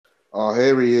Oh,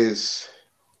 here he is.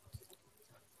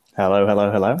 Hello.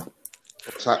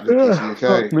 What's happening, PC? Fuck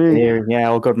Okay. me. Yeah,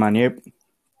 all good, man. You?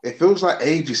 It feels like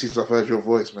ages since I've heard your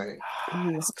voice, mate.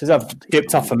 It's because I've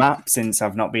dipped off the map since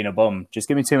I've not been a bum. Just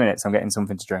give me 2 minutes. I'm getting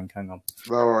something to drink. Hang on.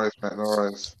 No worries, mate. No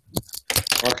worries.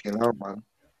 Fucking hell, man.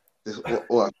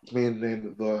 What me and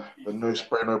the No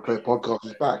Spray No Play podcast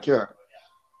is back, yeah.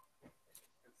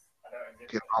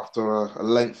 After a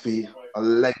lengthy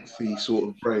sort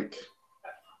of break.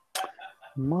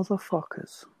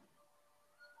 Motherfuckers.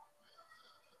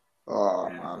 Oh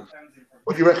man.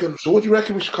 What do you reckon? So what do you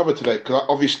reckon we should cover today?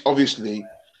 Because obviously,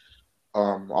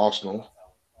 Arsenal.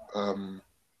 I've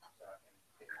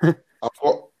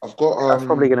got. That's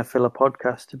probably going to fill a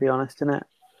podcast, to be honest, isn't it?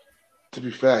 To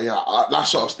be fair, yeah,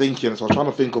 that's what I was thinking. So I was trying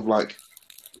to think of like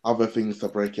other things to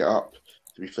break it up.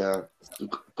 To be fair,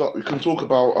 we can talk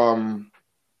about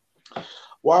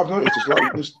what I've noticed is like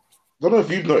I don't know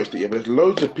if you've noticed it yet, but there's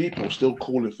loads of people still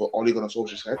calling for Ole Gunnar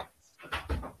Solskjaer's head.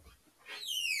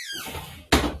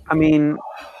 I mean,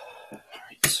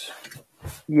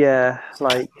 yeah,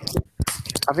 like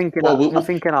I think in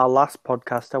our last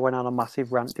podcast I went on a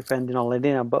massive rant defending Ole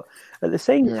Gunnar, but at the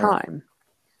same time,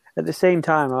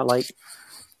 I like.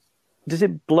 Does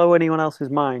it blow anyone else's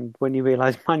mind when you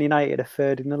realise Man United are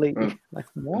third in the league? Like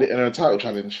what? In a title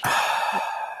challenge.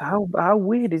 How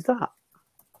weird is that?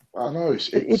 I know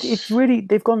it's really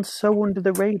they've gone so under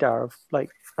the radar of like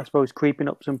I suppose creeping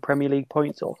up some Premier League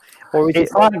points or is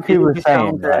it's it like you were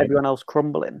saying, right? Everyone else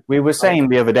crumbling. We were saying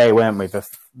the other day, weren't we?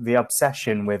 The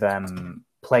obsession with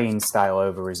playing style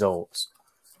over results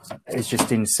is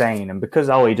just insane, and because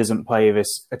Ole doesn't play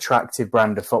this attractive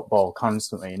brand of football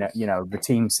constantly, you know, the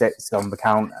team sits on the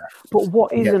counter. But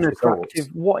what is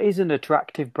an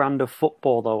attractive brand of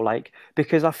football though? Like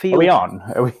because I feel are we on?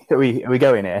 Are we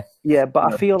going here? Yeah,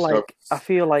 but I feel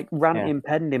like ranting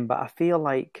pending, but I feel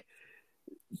like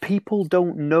people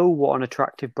don't know what an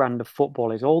attractive brand of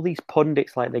football is. All these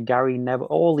pundits like the Gary Neville,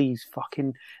 all these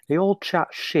they all chat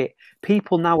shit.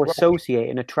 People now associate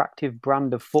an attractive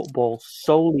brand of football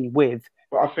solely with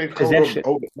possession.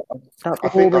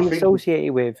 That's all they associate it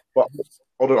with. But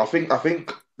hold on, I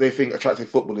think they think attractive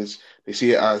football is they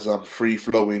see it as free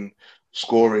flowing,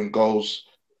 scoring goals.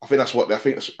 I think that's what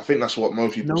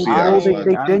most people see it as.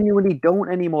 They genuinely don't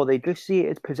anymore. They just see it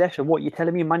as possession. What, you're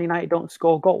telling me Man United don't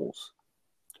score goals?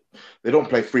 They don't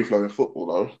play free-flowing football,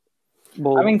 though.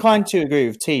 Well, I'm inclined to agree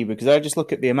with T because I just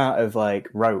look at the amount of like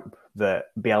rope that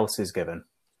Bielsa's given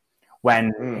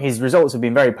when his results have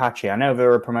been very patchy. I know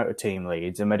they're a promoted team,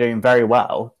 Leeds, and they're doing very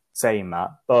well saying that.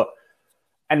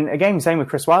 And again, same with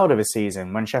Chris Wilder this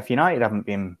season when Sheffield United haven't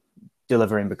been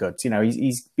delivering the goods. You know,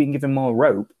 he's been given more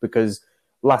rope because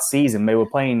last season they were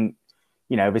playing,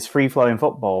 you know, this free-flowing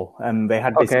football and they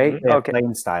had this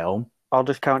playing style. I'll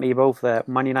just counter you both there.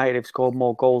 Man United have scored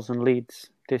more goals than Leeds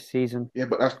this season. Yeah,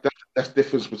 but that's the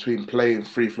difference between playing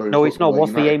free-flowing No, football. it's not.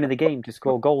 What's the aim of the game? To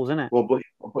score goals, isn't it? Well,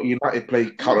 but United play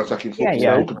counter-attacking football.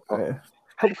 Yeah.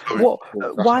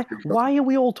 Why are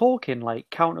we all talking like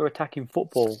counter-attacking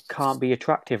football can't be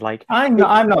attractive? Like I'm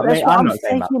not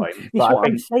saying that point. It's what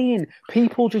I'm saying.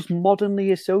 People just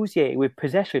modernly associate it with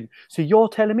possession. So you're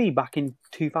telling me back in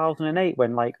 2008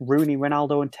 when like Rooney,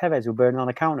 Ronaldo, and Tevez were burning on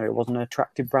a counter, it wasn't an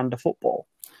attractive brand of football?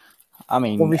 I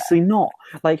mean, obviously not.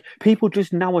 Like people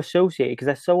just now associate it because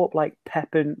they're so up like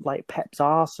Pep's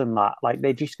arse and that. Like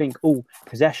they just think, oh,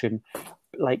 possession,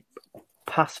 like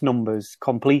pass numbers,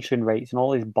 completion rates, and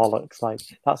all this bollocks. Like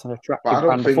that's an attractive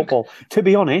brand of football. To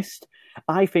be honest,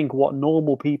 I think what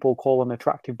normal people call an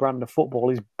attractive brand of football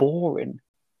is boring.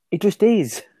 It just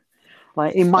is.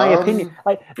 Like in my opinion,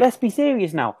 like let's be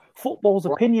serious now. Football's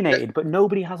opinionated, but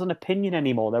nobody has an opinion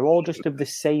anymore. They're all just of the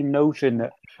same notion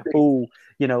that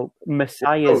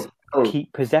messiahs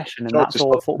keep possession, and that's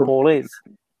all football is.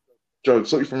 Joe,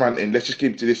 sorry for ranting. Let's just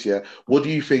keep it to this year. What do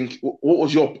you think? What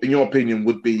was in your opinion,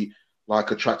 would be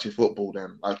like attractive football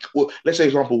then? Like, let's say,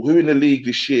 for example, who in the league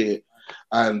this year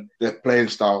and their playing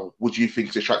style would you think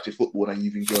is attractive football that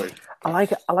you've enjoyed? I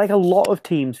like a lot of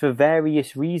teams for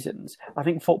various reasons. I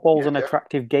think football's an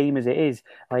attractive game as it is.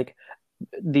 Like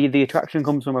the attraction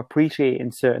comes from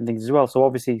appreciating certain things as well. So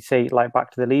obviously, say like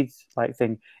back to the Leeds like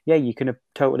thing, yeah, you can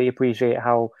totally appreciate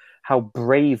how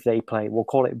brave they play. We'll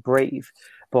call it brave,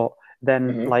 but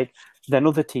then then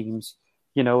other teams,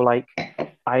 you know, like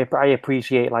I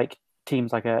appreciate like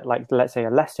teams like let's say a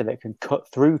Leicester that can cut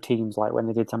through teams like when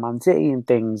they did to Man City and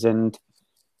things, and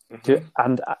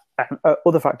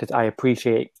other factors I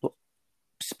appreciate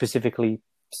specifically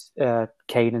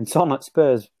Kane and Son at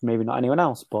Spurs, maybe not anyone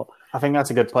else, but I think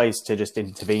that's a good place to just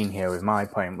intervene here with my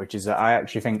point, which is that I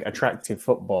actually think attractive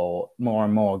football more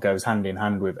and more goes hand in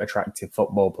hand with attractive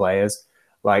football players.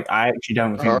 Like, I actually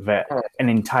don't think that an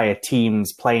entire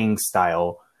team's playing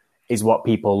style is what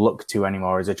people look to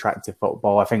anymore as attractive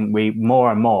football. I think we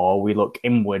more and more we look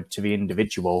inward to the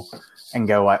individual and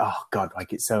go like, oh God,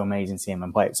 like it's so amazing seeing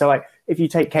them play. So like if you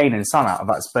take Kane and Son out of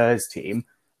that Spurs team,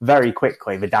 very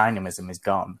quickly the dynamism is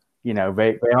gone. You know,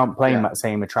 they aren't playing that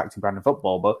same attractive brand of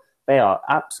football, but they are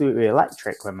absolutely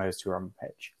electric when those two are on the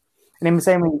pitch. And in the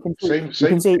same way, you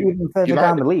can see it even further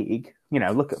down the league. You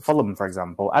know, look at Fulham, for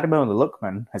example. Ademola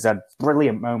Lookman has had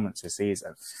brilliant moments this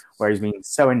season where he's been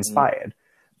so inspired,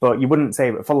 but you wouldn't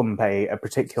say that Fulham play a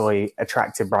particularly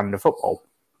attractive brand of football.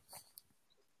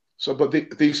 So, but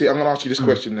DC, I'm going to ask you this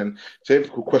question then. Same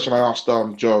question I asked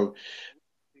Joe.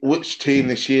 Which team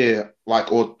this year,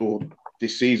 like or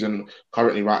this season,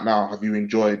 currently right now, have you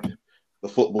enjoyed the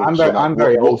football? I'm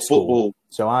very old school. Football?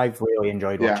 So I've really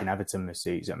enjoyed watching Everton this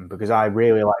season because I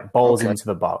really like balls into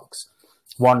the box,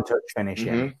 one touch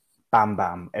finishing, bam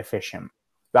bam, efficient.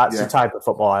 That's the type of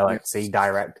football I like to see,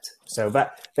 direct. So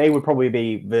that they would probably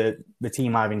be the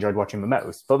team I've enjoyed watching the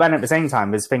most. But then at the same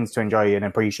time, there's things to enjoy and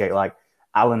appreciate. Like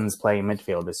Allen's playing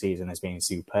midfield this season has been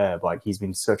superb. Like he's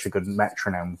been such a good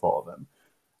metronome for them.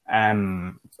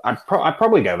 I'd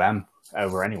probably go them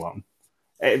over anyone.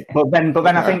 But then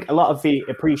I think a lot of the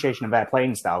appreciation of their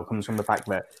playing style comes from the fact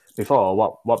that before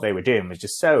what they were doing was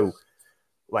just so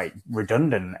like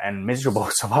redundant and miserable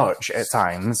to watch at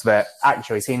times that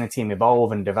actually seeing a team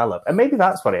evolve and develop, and maybe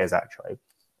that's what it is actually.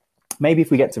 Maybe if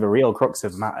we get to the real crux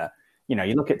of the matter, you know,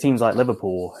 you look at teams like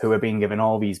Liverpool who are being given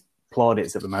all these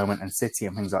plaudits at the moment and City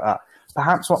and things like that.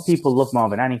 Perhaps what people love more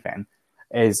than anything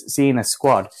is seeing a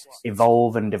squad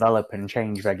evolve and develop and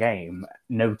change their game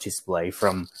noticeably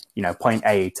from, you know, point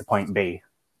A to point B.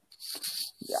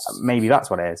 Yeah, maybe that's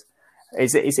what it is.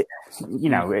 Is it you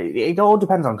know, it all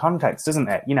depends on context, doesn't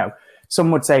it? You know,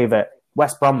 some would say that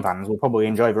West Brom fans will probably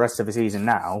enjoy the rest of the season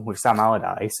now with Sam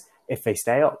Allardyce if they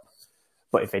stay up.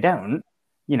 But if they don't,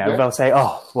 you know, they'll say,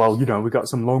 oh, well, you know, we got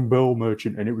some long ball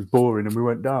merchant and it was boring and we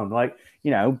went down. Like,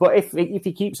 you know, but if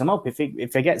he keeps them up,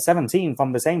 if they get 17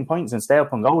 from the same points and stay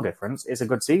up on goal difference, it's a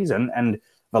good season and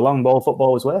the long ball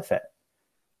football is worth it.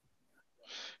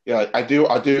 Yeah, I do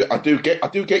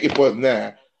get your point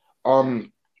there.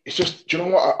 It's just, do you know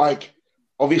what? Like,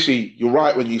 obviously, you're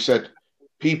right when you said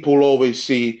people always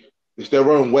see it's their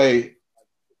own way.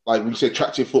 Like when you say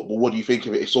attractive football, what do you think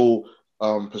of it? It's all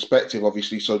perspective,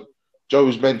 obviously. So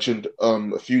Joe's mentioned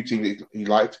a few teams that he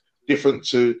liked, different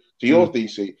to your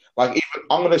DC. Like even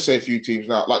I'm going to say a few teams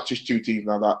now, like just two teams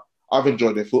now that I've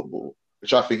enjoyed their football,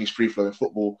 which I think is free-flowing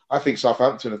football. I think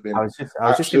Southampton have been. I was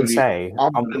just going to say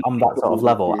on that sort of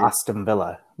level, Aston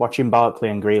Villa, watching Barkley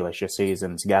and Grealish this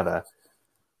season together.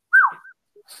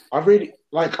 I'm going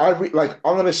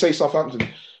to say Southampton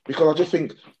because I just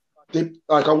think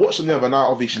I watched them the other night,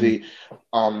 obviously,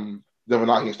 the other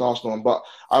night against Arsenal, but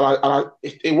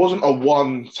it wasn't a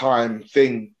one-time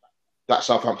thing that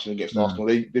Southampton against Arsenal.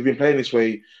 They've been playing this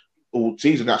way all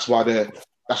season. That's why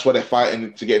they're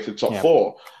fighting to get to the top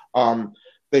four.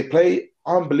 They play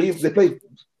unbelievable. They play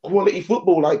quality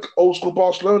football, like old school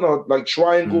Barcelona, like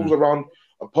triangles around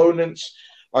opponents.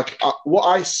 Like what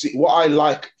I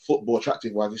like football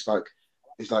attractive wise, it's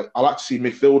like I like to see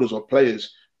midfielders or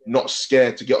players not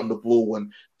scared to get on the ball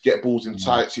and get balls in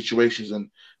tight situations and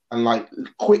like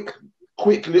quick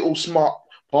little smart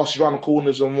passes around the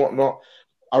corners and whatnot.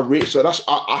 So that's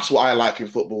what I like in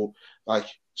football, like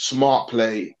smart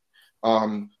play,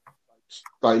 like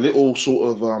little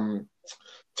sort of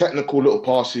technical little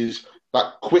passes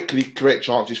that quickly create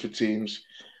chances for teams.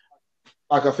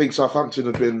 Like I think Southampton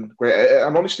have been great,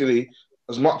 and honestly,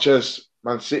 as much as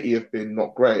Man City have been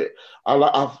not great,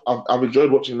 I've enjoyed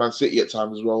watching Man City at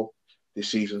times as well this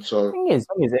season. So it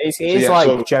is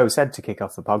like Joe said to kick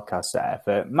off the podcast there.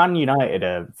 That Man United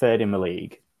are third in the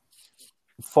league,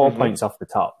 4 points off the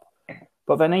top,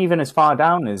 but then even as far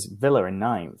down as Villa in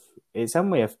ninth, it's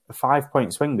only a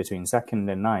 5-point swing between second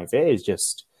and ninth. It is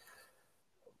just.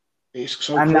 It's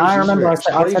so and crazy, I remember I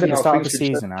said at the start of the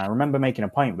season, season, I remember making a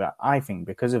point that I think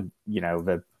because of, you know,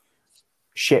 the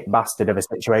shit bastard of a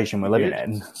situation we're living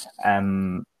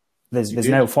in, there's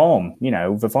no form. You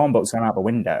know, the form book's gone out the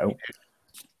window,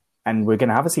 and we're going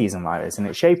to have a season like this, and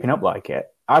it's shaping up like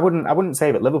it. I wouldn't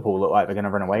say that Liverpool look like they're going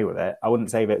to run away with it. I wouldn't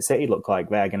say that City look like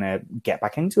they're going to get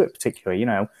back into it particularly. You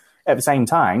know, at the same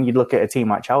time, you'd look at a team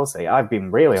like Chelsea. I've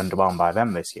been really underwhelmed by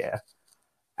them this year,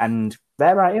 and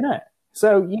they're right in it.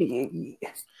 So, you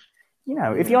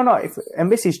if you're not,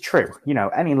 and this is true,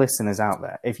 any listeners out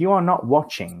there, if you are not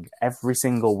watching every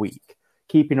single week,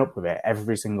 keeping up with it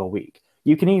every single week,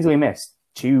 you can easily miss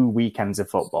 2 weekends of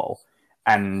football,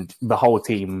 and the whole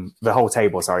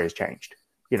table, has changed.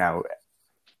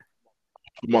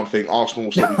 One thing, Arsenal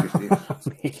will still be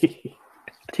 15th.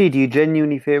 T, do you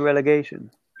genuinely fear relegation?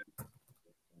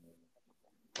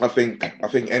 I think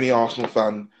any Arsenal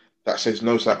fan that says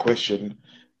no to that question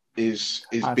is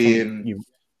being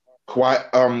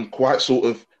quite sort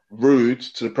of rude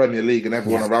to the Premier League and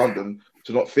everyone around them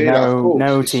to not fear that. Of course.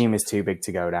 No team is too big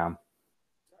to go down.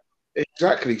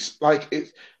 Exactly.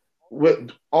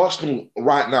 With Arsenal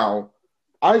right now,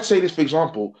 I'd say this, for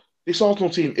example, this Arsenal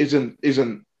team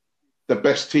isn't the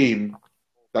best team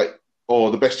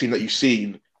or the best team that you've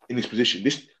seen in this position.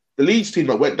 The Leeds team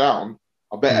that went down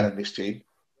are better than this team.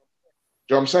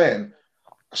 Do you know what I'm saying?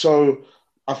 So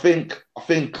I think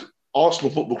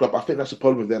Arsenal Football Club, I think that's the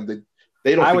problem with them.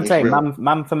 They don't. I would say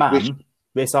man for man,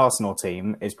 this Arsenal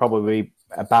team is probably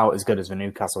about as good as the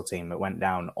Newcastle team that went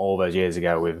down all those years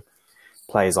ago with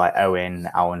players like Owen,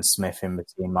 Alan Smith in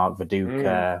between, Mark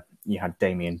Viduka. You had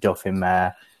Damien Duff in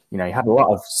there. You had a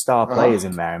lot of star players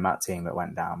in there in that team that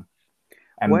went down.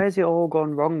 Where's it all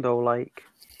gone wrong though?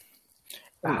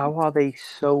 How are they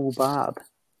so bad?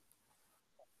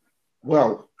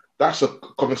 Well, that's a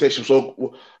conversation.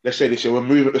 So let's say this year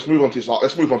let's move on to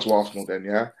Arsenal then,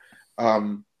 yeah.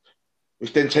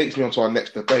 Which then takes me on to our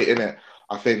next debate, innit?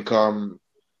 I think the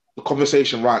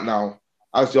conversation right now,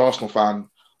 as the Arsenal fan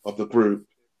of the group,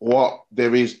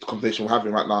 the conversation we're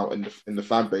having right now in the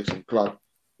fan base and club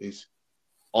is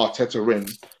Arteta in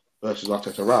versus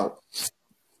Arteta out.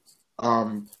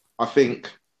 I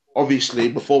think obviously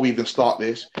before we even start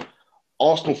this,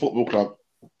 Arsenal Football Club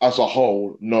as a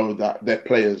whole know that their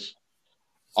players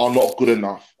are not good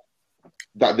enough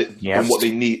and what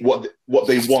they need, what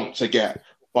they want to get.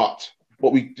 But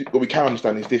what we can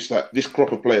understand is that this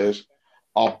crop of players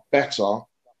are better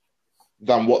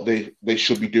than what they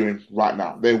should be doing right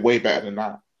now. They're way better than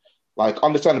that.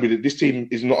 Understandably, this team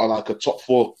is not a top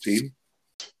 4 team.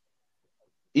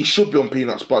 He should be on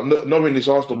peanuts, but knowing this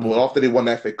Arsenal board, after they won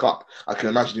the FA Cup, I can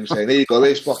imagine him saying, "There you go,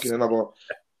 there's fucking another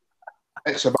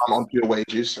X amount onto your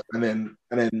wages," and then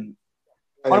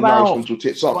now it's to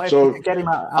tits up. So get him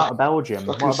out of Belgium.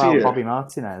 What about Bobby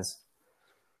Martinez?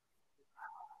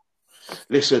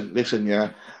 Listen,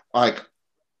 yeah. When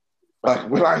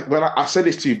I said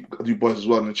this to you boys as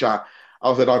well in the chat,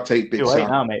 I said I'd take Big Sam. Too late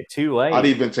now, mate. Too late. I'd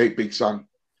even take Big Sam.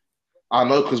 I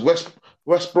know because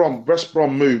West Brom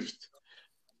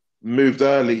moved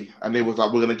early, and they was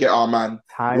like, "We're gonna get our man.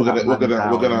 We're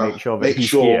gonna make sure that he's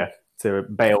here to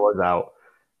bail us out.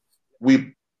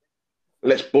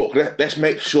 Let's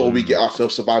make sure we get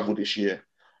ourselves survival this year.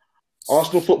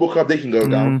 Arsenal Football Club, they can go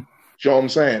down. Do you know what I'm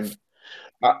saying?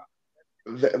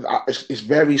 It's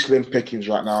very slim pickings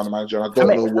right now on the manager. I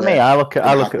don't know where. I look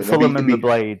at Fulham and the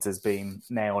Blades as being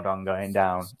nailed on going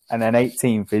down, and then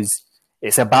 18th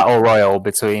it's a battle royal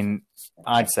between,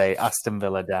 I'd say, Aston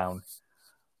Villa down,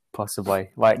 possibly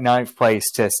 9th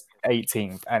place to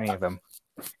 18th, any of them.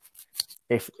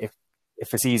 If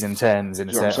the season turns in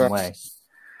a certain way,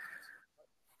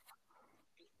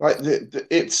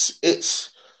 the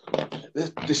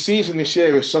season this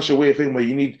year is such a weird thing where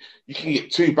you can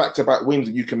get 2 back-to-back wins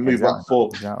and you can move up 4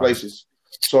 places.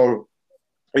 So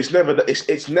it's never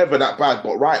that bad,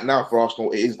 but right now for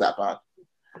Arsenal it is that bad,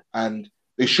 and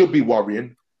they should be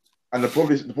worrying. And the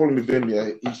problem with him,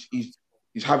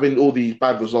 he's having all these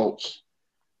bad results,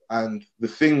 and the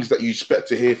things that you expect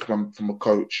to hear from a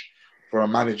coach, from a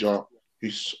manager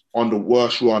who's on the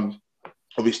worst run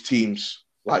of his team's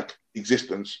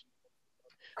existence.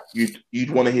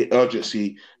 You'd want to hear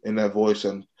urgency in their voice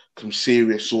and some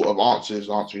serious sort of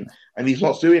answering, and he's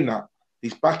not doing that.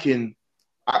 He's backing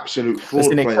absolute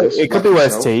fraud players. It could be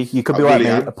worse, T. You could be like me,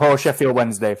 a poor Sheffield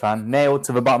Wednesday fan, nailed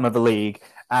to the bottom of the league,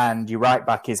 and your right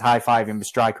back is high-fiving the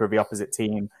striker of the opposite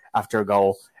team after a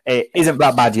goal. It isn't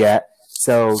that bad yet,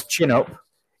 so chin up.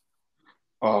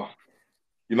 Oh,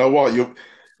 you know what? You're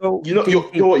right.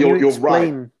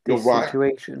 You're right.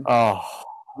 Situation. Oh.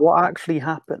 What actually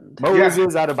happened?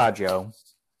 Moses Adebayo,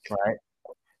 right?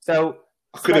 So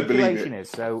I couldn't believe it.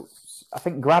 So I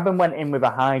think Graben went in with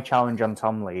a high challenge on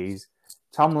Tom Lees.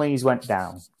 Tom Lees went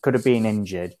down, could have been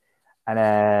injured,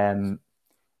 and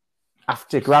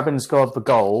after Graben scored the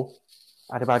goal,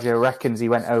 Adebayo reckons he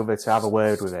went over to have a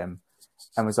word with him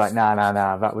and was like,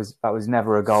 "Nah, that was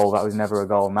never a goal. That was never a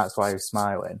goal," and that's why he was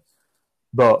smiling.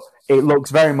 But it looks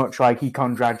very much like he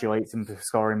congratulates him for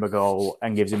scoring the goal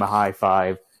and gives him a high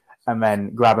five. And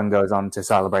then Graben goes on to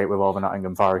celebrate with all the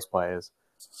Nottingham Forest players.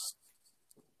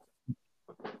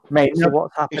 Mate, So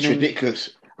what's It's happening? ridiculous.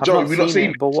 I've Joe, not have you not seen seen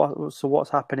it, but what's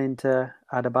happening to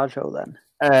Adebayo then?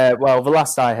 well, the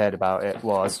last I heard about it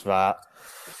was that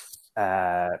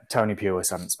Tony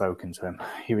Pulis hadn't spoken to him.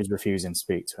 He was refusing to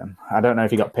speak to him. I don't know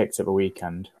if he got picked at the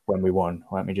weekend when we won.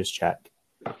 Let me just check.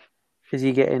 Is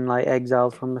he getting like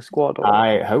exiled from the squad? Or?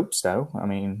 I hope so. I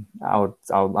mean, I'll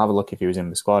have a look if he was in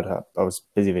the squad. I was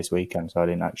busy this weekend, so I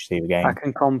didn't actually see the game. I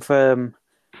can confirm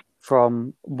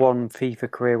from one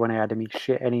FIFA career when I had him, he's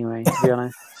shit anyway, to be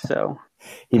honest. So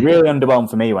he really underwhelmed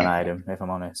for me when I had him, if I'm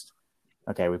honest.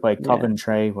 Okay, we played Yeah.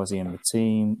 Coventry. Was he in the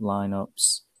team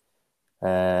lineups?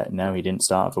 No, he didn't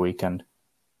start for the weekend.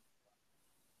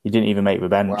 He didn't even make the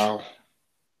bench. Wow,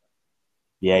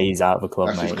 Yeah, he's out of the club,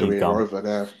 that's his mate. He's career gone. over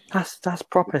there. that's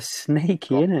proper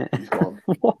snaky, Gone. isn't it? He's gone.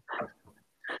 What?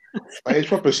 It's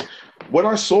proper. When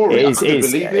I saw it, I couldn't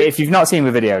believe it. If you've not seen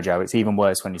the video, Joe, it's even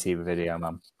worse when you see the video,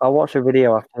 man. I'll watch a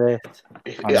video after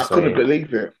this. I couldn't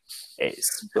believe it.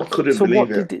 I couldn't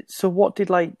believe it. So what did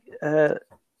like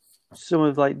some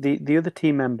of like the other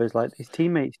team members, like his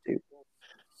teammates, do?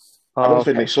 I don't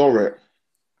think they saw it.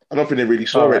 I don't think they really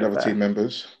saw Oh, it, right, other fair. team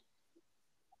members.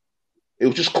 It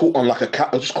was just caught on like it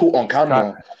was just caught on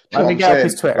camera. Do you Let know me what get I'm up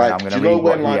his saying? Twitter Like, and I'm do going you to know read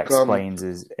what when he like explains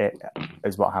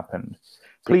as what happened.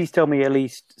 Please tell me at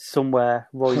least somewhere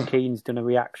Roy Keane's done a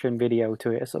reaction video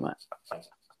to it or something.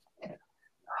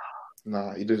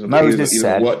 nah, he doesn't. Moses He doesn't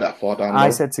said, work that far down. I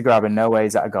low. said to Grabber, no way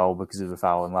is that a goal because of the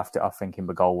foul, and left it off thinking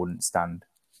the goal wouldn't stand.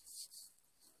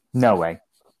 No way.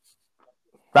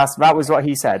 That was what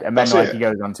he said, and then That's like it. he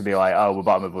goes on to be like, "Oh, we're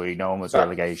bottom of the league, no one was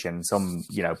relegation." Some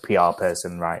PR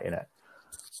person writing it.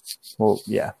 Well,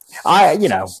 yeah,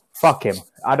 fuck him.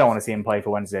 I don't want to see him play for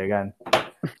Wednesday again.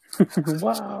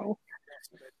 Wow.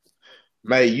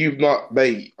 Mate, you've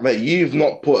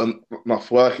not put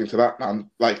enough work into that, man.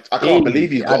 Like, I can't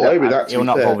believe he's got away with that. He'll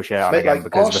not pull the shit out Mate, again like,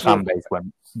 because Arsenal, the fan base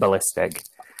went ballistic.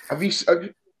 Have you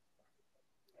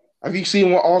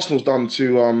seen what Arsenal's done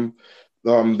to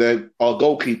our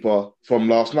goalkeeper from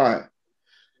last night?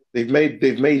 They've made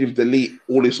him delete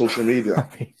all his social media.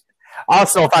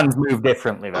 Arsenal fans move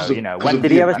differently, though. When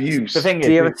Did he have a abuse. the thing Did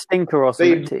he have is, a stinker or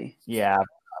something? yeah,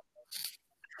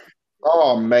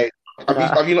 Oh, mate.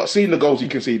 Have you not seen the goals he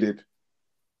conceded?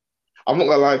 I'm not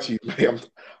going to lie to you, mate.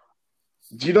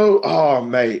 Do you know? Oh,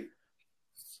 mate.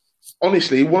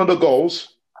 Honestly, one of the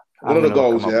goals,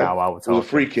 was a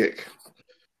free kick.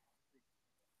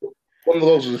 One of the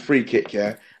goals was a free kick,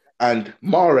 yeah. And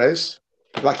Mahrez,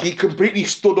 like, he completely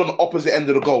stood on the opposite end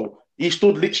of the goal. He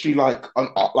stood literally like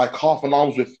half an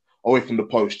arm's width away from the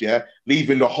post, yeah,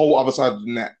 leaving the whole other side of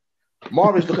the net.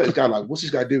 Mahrez looked at this guy like, what's this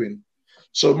guy doing?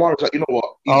 So Mahrez like, you know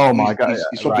what? My God.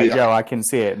 He's probably Joe, I can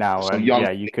see it now. some And young-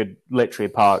 yeah, you could literally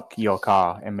park your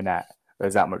car in the net.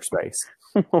 There's that much space.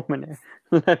 1 minute.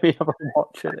 Let me have a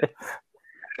watch of it.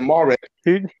 Mahrez,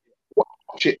 Who-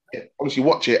 watch it. Obviously,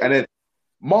 watch it, and then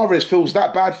Mahrez feels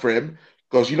that bad for him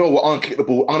because you know what? I'm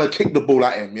gonna kick the ball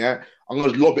at him. Yeah, I'm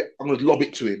gonna lob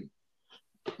it to him.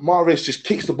 Mahrez just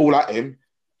kicks the ball at him.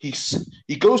 He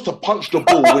goes to punch the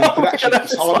ball when he could actually.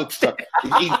 It's harder to.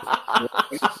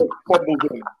 He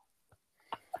fumbles in,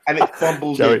 and it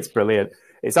fumbles Joe, in. it's brilliant.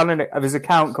 It's on there's an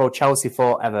account called Chelsea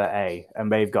Forever A,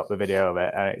 and they've got the video of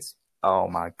it, and it's oh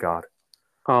my God.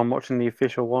 Oh, I'm watching the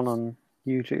official one on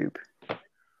YouTube.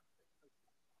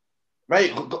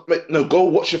 Mate, go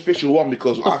watch the official one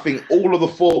because I think all of the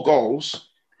 4 goals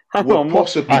Hang were on,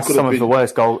 possibly That's could some have of the been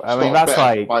worst goals. I mean, that's stopped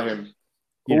better like by him.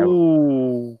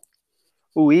 Ooh,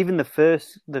 even the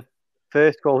first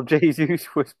goal,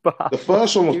 Jesus was bad. The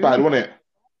first one was bad, wasn't it?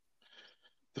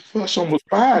 The first one was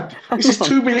bad. This is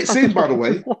 2 minutes in, by the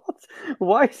way. What?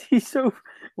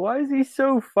 Why is he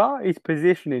so far? His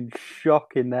positioning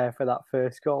shocking there for that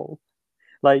first goal.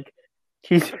 Like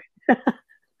he's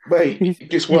Mate, it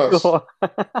gets worse.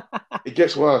 It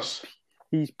gets worse.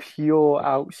 He's pure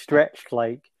outstretched.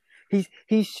 Like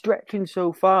he's stretching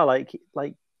so far. Like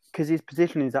because his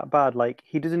position is that bad. Like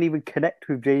he doesn't even connect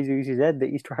with Jesus' head that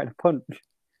he's trying to punch.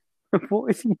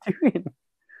 What is he doing?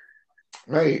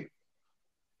 Mate,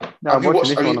 No, Have you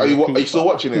watched? Are you still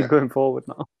watching it? Going forward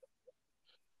now.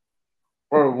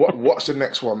 Bro, what's the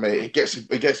next one, mate? It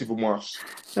gets even worse.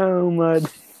 Oh man.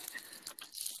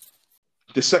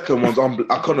 The second one's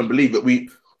I couldn't believe it. We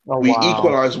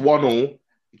equalised 1-1,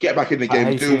 get back in the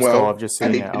game, doing well, I've just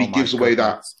seen and he gives away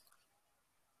that.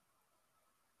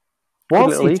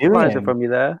 What's he equaliser doing? from you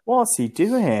there? What's he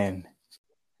doing?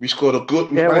 We scored a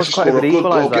good. We Yeah, it was managed to quite a score good a good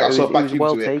goal, equaliser. get It was, ourselves back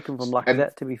well into it. taken from And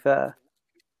Lacazette, to be fair.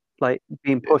 Like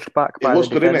being pushed back by it was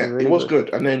the good, defender. innit? Really It was good.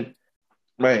 And then,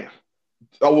 mate,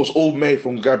 that was all made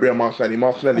from Gabriel Martinelli.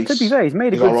 Martinelli, And to be fair, he's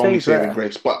made a is our good only save saving there.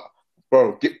 grace. But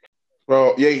bro,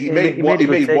 Bro, yeah, he made a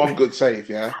good save. one good save,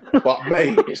 yeah. But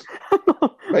mate,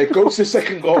 go to the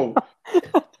second goal.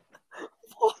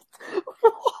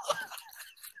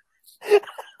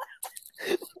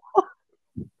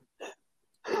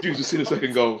 Did you see the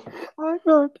second goal? My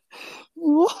God,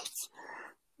 what?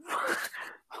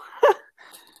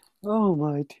 Oh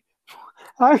my!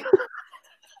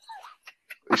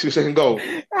 You see the second goal?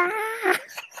 He's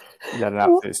had an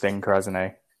absolute stinker, hasn't he?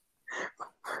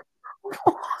 What?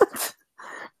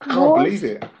 I can't believe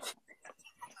it,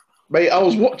 mate. I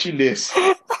was watching this.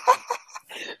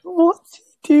 What's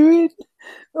he doing?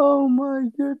 Oh my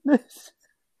goodness,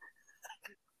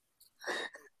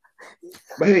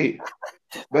 Mate,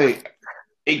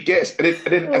 it gets and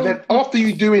then after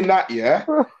you doing that, yeah,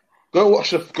 go watch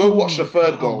the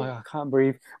third Oh goal. my God, I can't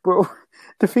breathe, bro.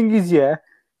 The thing is, yeah,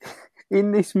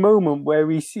 in this moment where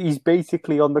he's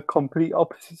basically on the complete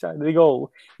opposite side of the goal,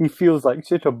 he feels like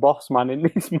such a boss man in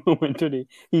this moment, doesn't he?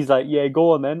 He's like, yeah,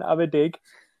 go on then, have a dig.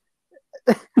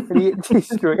 And he hits his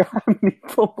straight and he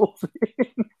fumbles in.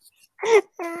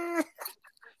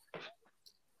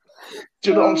 Do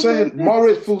you know what I'm saying?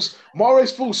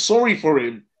 Mahrez feels sorry for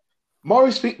him.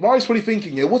 Mahrez probably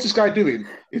thinking, yeah, what's this guy doing?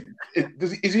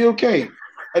 Is he okay?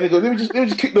 And he goes, let me just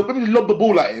lob the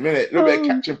ball at him, innit? A little bit of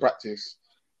catching practice.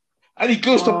 And he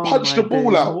goes to punch the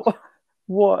ball out.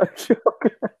 What a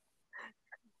shocker.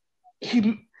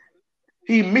 He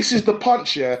misses the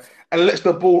punch, yeah, and lets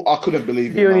the ball. I couldn't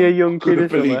believe it. He's only man. a young kid, Couldn't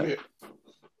believe isn't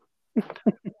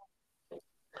it.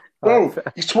 Bro,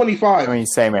 he's 25. I mean,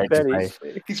 same age as me.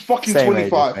 He's fucking Same age as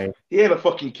 25. me. He ain't a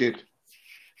fucking kid.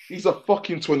 He's a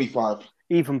fucking 25.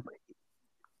 Even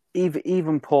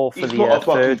Paul for He's the not a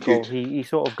fucking third goal, kid. he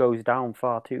sort of goes down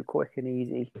far too quick and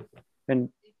easy. And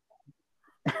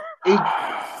very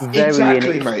Exactly,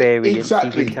 mate. inexperienced.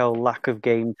 Exactly. You can tell lack of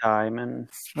game time. And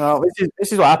Well,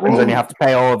 this is what happens when you have to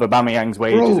pay all of Aubameyang's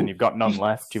wages Bro. and you've got none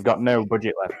left. You've got no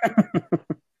budget left.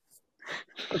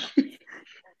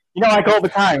 You know, like all the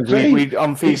times we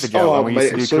on FIFA, Joe, when we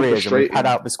used to do careers and we pad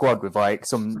out the squad with like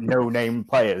some no-name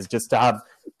players just to have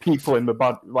people in the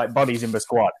bodies in the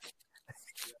squad.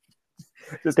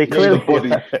 they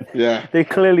Yeah.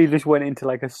 clearly just went into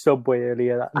like a subway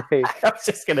earlier that day. I was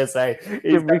just gonna say,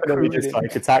 he's definitely just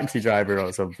like a taxi driver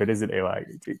or something, isn't he? Like,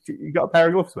 you got a pair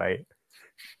of gloves, mate?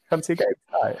 Come to a game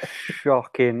tonight.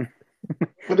 Shocking.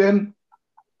 But then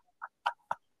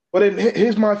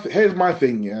here's my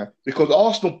thing, yeah. Because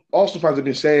Arsenal fans have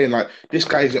been saying like this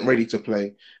guy isn't ready to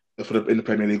play in the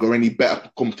Premier League or any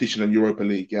better competition than Europa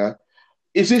League, yeah.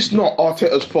 Is this not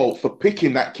Arteta's fault for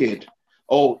picking that kid?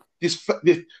 Or this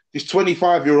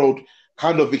 25-year-old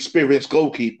kind of experienced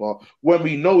goalkeeper when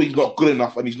we know he's not good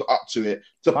enough and he's not up to it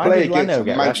to play against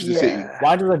Manchester City?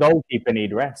 Why does a goalkeeper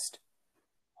need rest?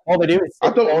 All they do is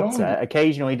sit water,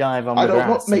 occasionally dive on the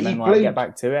grass, and then get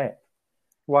back to it.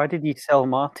 Why did you sell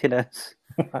Martinez?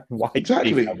 Why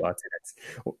exactly? Did you sell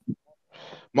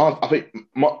Martinez? I think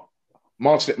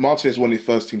Martinez won his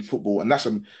first team football, and that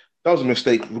was a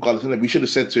mistake. Regardless, we should have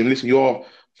said to him, "Listen,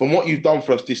 from what you've done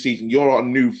for us this season, you're our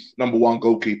new number one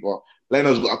goalkeeper.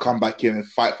 Leno's got to come back in and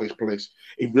fight for his place.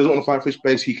 If he doesn't want to fight for his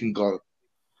place, he can go."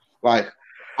 Like,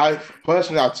 I'd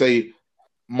say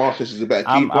Martinez is a better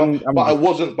keeper, but I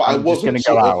wasn't. I'm going to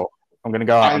go out. I'm going to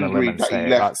go out on a limb and say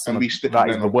that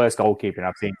is the worst goalkeeping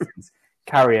I've seen since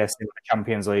Karius in the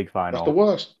Champions League final. That's the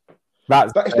worst.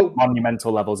 That's the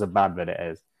monumental levels of bad that it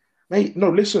is. Mate,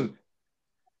 no, listen.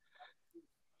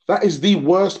 That is the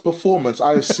worst performance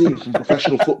I have seen from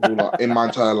professional footballer in my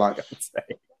entire life.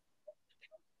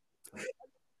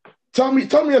 Tell me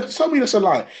that's a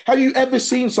lie. Have you ever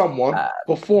seen someone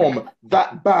perform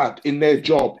that bad in their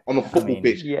job on a football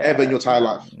pitch ever in your entire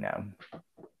life? No.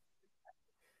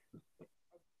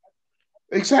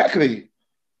 Exactly.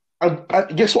 And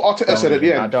guess what Arteta said at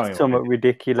the end? Somewhat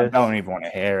ridiculous. I don't even want to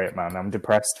hear it, man. I'm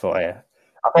depressed for you.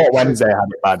 I thought Wednesday had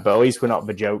it bad, but at least we're not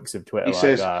the jokes of Twitter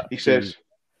that. He says,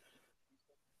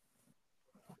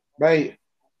 mate,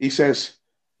 he says,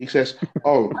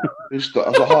 oh, it was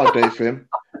a hard day for him.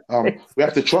 We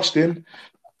have to trust him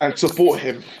and support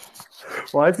him.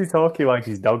 Why is he talking like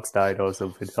his dog's died or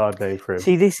something? It's a hard day for him.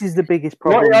 See, this is the biggest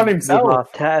problem with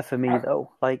Arteta for me,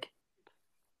 though. Like,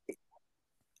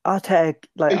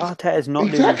 Arteta's not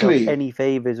doing himself any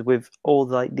favours with all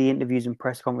the interviews and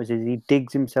press conferences. He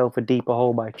digs himself a deeper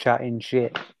hole by chatting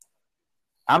shit.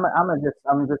 I'm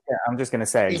just going to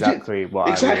say exactly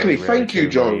what I really Thank you,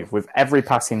 Joe. With every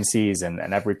passing season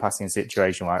and every passing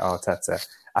situation like Arteta,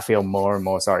 I feel more and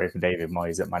more sorry for David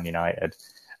Moyes at Man United,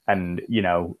 and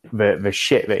the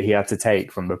shit that he had to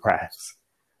take from the press.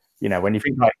 When you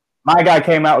think like my guy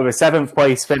came out with a 7th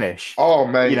place finish. Oh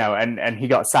man, and he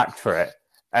got sacked for it.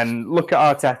 And look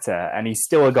at Arteta, and he's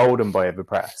still a golden boy of the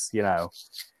press, you know.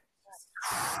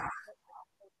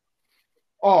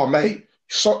 Oh, mate,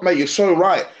 you're so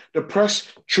right. The press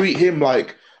treat him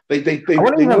like they I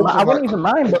wouldn't even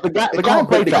mind, but the guy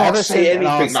played for Everton and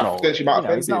Arsenal.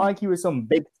 It's not like he was some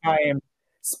big time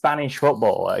Spanish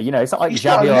footballer. You know, it's not like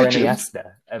Xavi or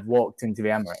Iniesta have walked into the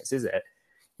Emirates, is it?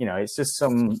 You know, it's just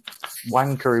some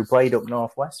wanker who played up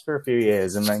northwest for a few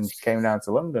years and then came down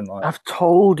to London. Like. I've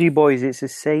told you boys, it's the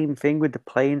same thing with the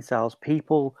playing styles.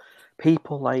 People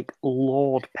like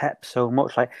laud Pep so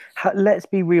much. Like, let's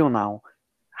be real now.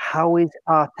 How is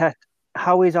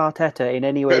Arteta in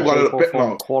any way, shape, or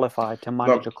form qualified to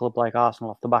manage a club like Arsenal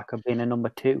off the back of being a number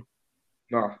 2?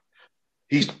 No,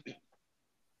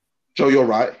 Joe, you're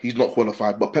right. He's not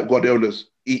qualified, but Pep Guardiola's.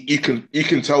 You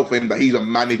can tell for him that he's a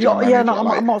manager.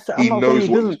 I'm not saying he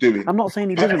doesn't. I'm not saying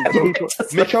he doesn't.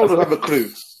 Mikel doesn't have a clue.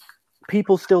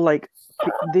 People still like.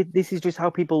 This is just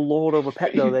how people lord over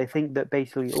Pep, though. They think that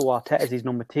basically, Arteta's his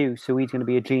number 2, so he's going to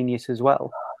be a genius as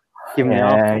well. You're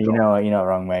not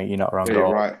wrong, mate. You're not wrong at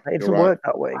all. Right. It doesn't work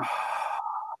that way.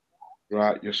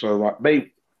 Right, you're so right,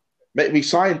 mate. We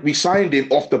signed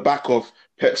him off the back of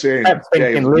Pep saying,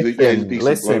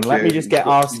 listen, let me just get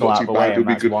Arsenal out of the way and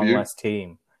that's one less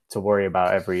team to worry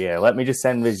about every year. Let me just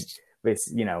send this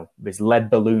lead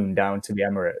balloon down to the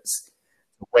Emirates,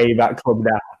 wave that club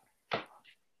down.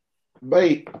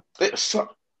 Mate, it's...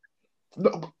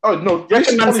 No. This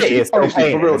is honestly, for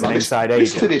real.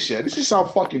 Listen to this, yeah. This is how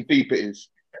fucking deep it is.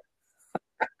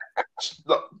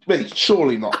 Mate,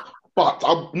 surely not. But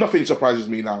nothing surprises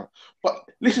me now. But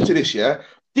listen to this, yeah.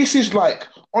 This is like,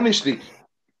 honestly,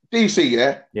 DC,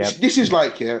 yeah. Yep. This is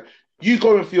like, yeah. You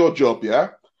going for your job,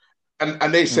 yeah,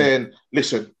 and they saying,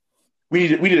 listen, we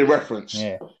need a reference.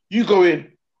 Yeah. You go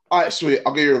in, all right, sweet,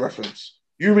 I'll give you a reference.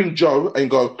 You ring Joe and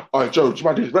go, all right, Joe, do you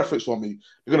mind doing a reference for me?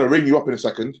 They're gonna ring you up in a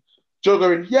second. Joe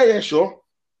going, yeah, sure.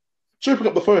 Joe pick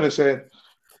up the phone and saying,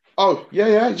 oh,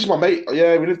 yeah, he's my mate.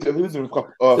 Yeah, we lived with him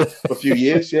for a few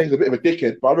years. Yeah, he's a bit of a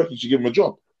dickhead, but I reckon you should give him a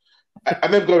job.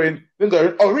 And then going,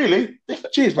 oh, really?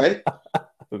 Cheers, mate.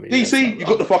 DC, you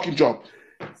got the fucking job.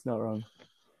 It's not wrong.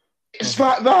 It's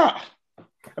like that.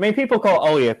 I mean, people call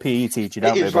Ollie a PE teacher,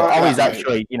 don't they? But Ollie's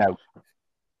actually, you know,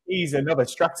 he's another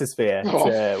stratosphere.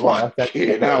 Fucking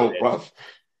hell, bruv.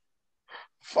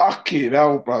 Fucking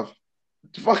hell, bro.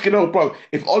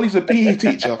 If Ollie's a PE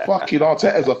teacher, fucking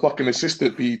Arteta's a fucking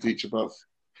assistant PE teacher, bro.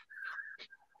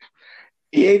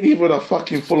 He ain't even a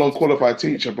fucking full-on qualified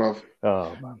teacher, bro.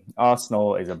 Oh, man.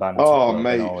 Arsenal is a band. Oh,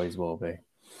 mate. And always will be.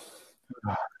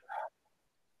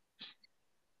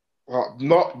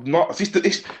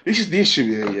 This is the issue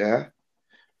here, yeah?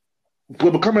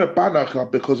 We're becoming a banner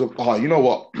club because of... Oh, you know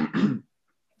what?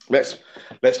 Let's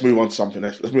move on to something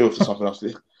else. Let's move on to something else.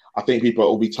 I think people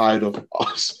will be tired of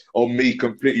us or me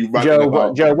completely ranting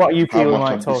about... Joe, what are you feeling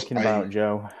like talking about,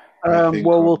 Joe?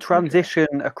 We'll transition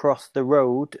across the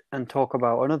road and talk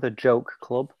about another joke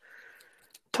club,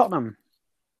 Tottenham.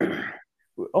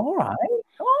 All right.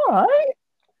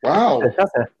 Wow.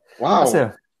 That's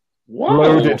a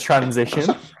loaded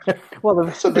transition. Well,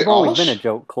 they've always been a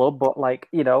joke club, but like,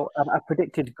 you know, I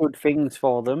predicted good things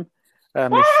for them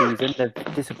this season.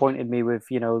 They've disappointed me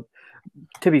with, you know,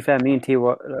 to be fair, me and T,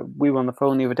 we were on the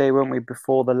phone the other day, weren't we,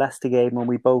 before the Leicester game, when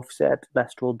we both said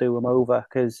Leicester will do them over,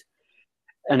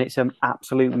 and it's an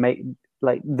absolute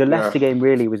the Leicester game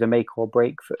really was a make or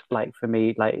break for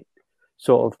me. Like,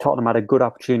 sort of Tottenham had a good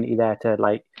opportunity there to,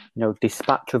 like, you know,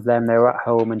 dispatch of them. They were at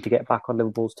home and to get back on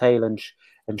Liverpool's tail and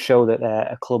show that they're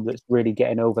a club that's really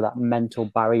getting over that mental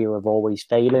barrier of always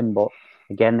failing. But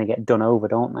again, they get done over,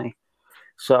 don't they?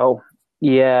 So,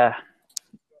 yeah.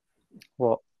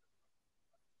 What?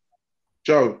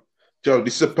 Joe,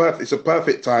 this is it's a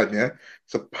perfect time, yeah?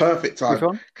 It's a perfect time. Which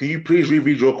one? Can you please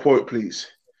reread your quote, please?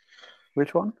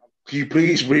 Which one? Can you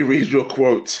please reread your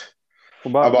quote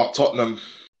about Tottenham?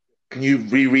 Can you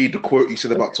reread the quote you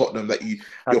said about Tottenham,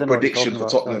 your prediction for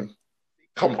Tottenham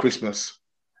come Christmas?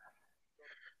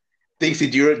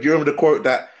 DC, do you remember the quote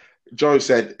that Joe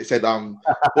said? It said,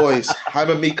 boys,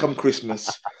 hammer me come Christmas,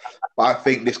 but I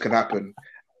think this can happen.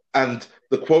 And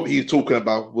the quote he's talking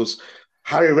about was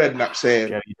Harry Redknapp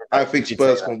saying, I think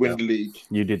Spurs can win the league.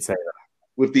 You did say that.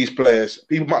 With these players.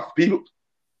 People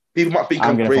might think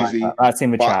I'm crazy. That's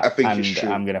in the chat, I think it's true.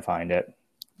 I'm going to find it.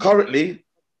 Currently,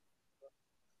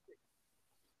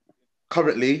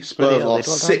 Spurs are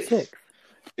sixth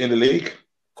in the league.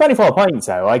 24 points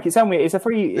though, like it's a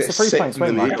 3-point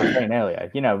swing, like I was saying earlier.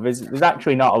 You know, there's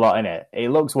actually not a lot in it. It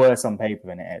looks worse on paper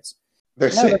than it is. They're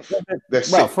sixth. They're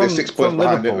 6 points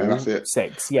behind it, and that's it.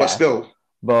 6, yeah. But still.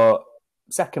 But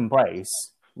second place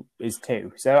is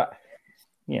 2. So,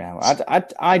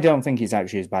 I don't think it's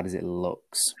actually as bad as it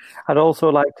looks. I'd also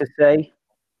like to say,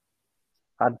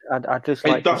 I'd just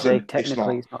like to say, It's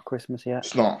technically, it's not Christmas yet.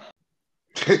 It's not.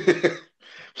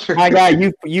 My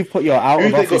guy, you put your out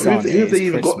of office on. Who have they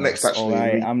even got Christmas, next? Actually, all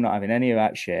right? I'm not having any of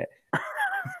that shit.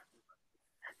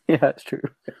 Yeah, that's true.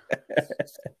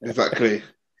 Exactly.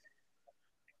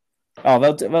 Oh,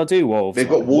 they'll do Wolves. They've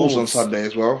got Wolves on Sunday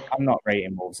as well. I'm not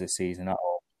rating Wolves this season at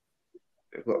all.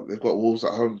 They've got Wolves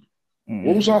at home. Mm.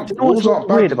 Wolves aren't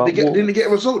bad. Didn't they get a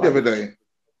result the other day?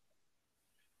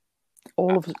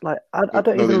 All of like, I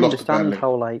don't even understand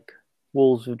how like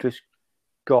Wolves have just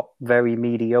got very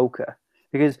mediocre,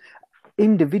 because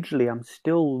individually I'm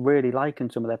still really liking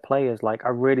some of their players. Like I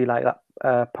really like that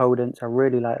Podence. I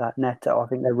really like that Neto. I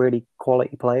think they're really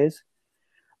quality players.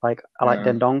 Like I like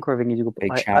Dendoncker. I think he's a good player.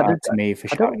 Big shout out to me for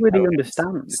I don't really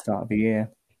understand at the start of the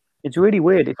year. It's really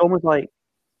weird. It's almost like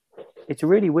it's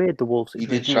really weird, the Wolves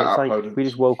situation. It's like we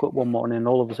just woke up one morning and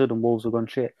all of a sudden Wolves have gone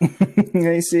shit.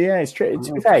 It's true.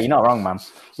 To be fair, you're not wrong, man.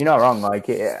 You're not wrong. Like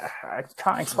I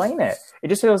can't explain it. It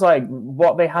just feels like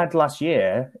what they had last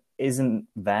year isn't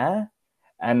there.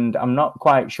 And I'm not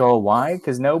quite sure why,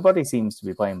 because nobody seems to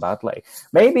be playing badly.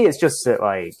 Maybe it's just that,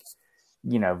 like,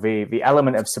 you know, the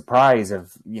element of surprise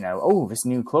of, you know, oh, this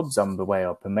new club's on the way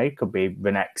up and they could be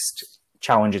the next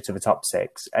challenger to the top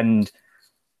six. And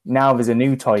now there's a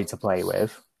new toy to play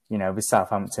with. You know, there's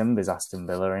Southampton, there's Aston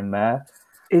Villa in there.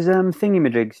 Is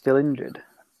Thingamajig still injured?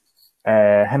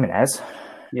 Jimenez.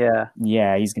 Yeah.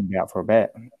 Yeah, he's going to be out for a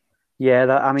bit. Yeah,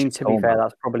 to be fair,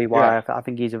 that's probably why I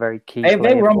think he's a very key player.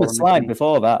 They were on the slide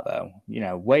before that, though. You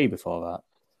know, way before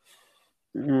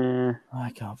that.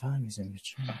 I can't find his in the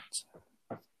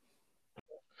chat.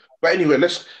 But anyway,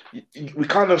 we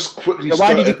kind of quickly. So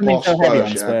why did you come in so heavy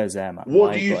on Spurs there, man?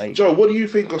 Joe? What do you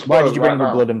think of Spurs? Why did you bring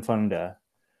up Blood and Thunder?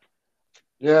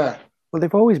 Yeah. Well,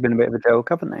 they've always been a bit of a joke,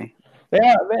 haven't they?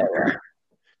 Yeah,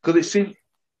 because it seems.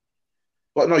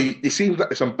 But no, it seems like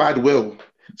there's some bad will.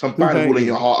 Some bad will in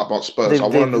your heart about Spurs. I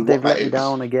want to know what that is. They've let me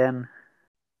down again.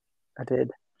 I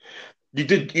did. You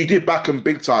did back them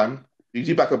big time. You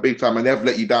did back them big time, and they've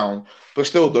let you down. But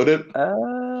still, though,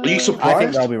 are you surprised? I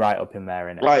think they'll be right up in there,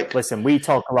 innit? Like, listen, we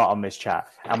talk a lot on this chat,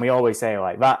 and we always say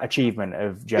like that achievement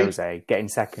of Jose getting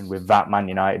second with that Man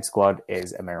United squad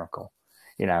is a miracle.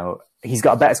 You know, he's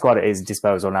got a better squad at his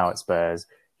disposal now at Spurs.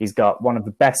 He's got one of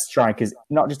the best strikers,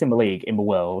 not just in the league, in the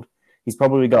world. He's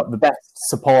probably got the best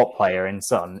support player in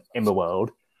Son in the world.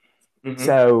 Mm-hmm.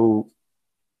 So,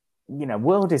 you know,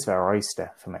 world is their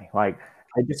oyster for me. Like,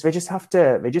 they just have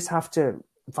to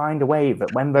find a way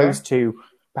that when those two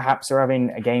perhaps are having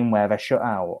a game where they're shut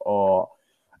out or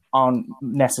aren't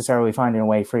necessarily finding a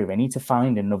way through, they need to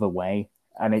find another way.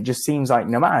 And it just seems like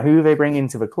no matter who they bring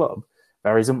into the club,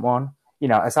 there isn't one. You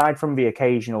know, aside from the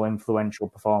occasional influential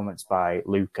performance by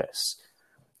Lucas,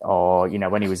 or, you know,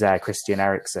 when he was there, Christian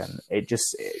Eriksen,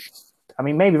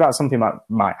 maybe that's something that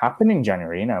might happen in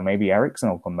January. You know, maybe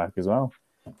Eriksen will come back as well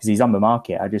because he's on the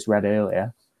market. I just read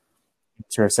earlier.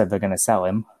 Inter have said they're going to sell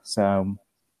him. So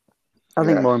I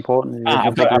think more importantly,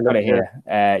 I've got it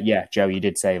here. Joe, you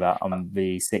did say that on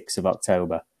the 6th of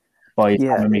October. Boy, it's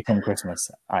having me come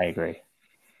Christmas. I agree.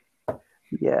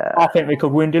 Yeah, I think we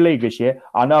could win the league this year.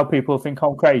 I know people think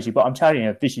I'm crazy, but I'm telling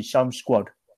you, this is some squad.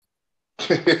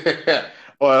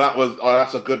 That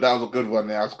was a good one.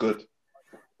 Yeah, that's good.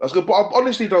 That's good. But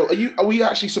honestly, though, are we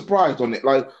actually surprised on it?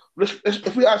 Like,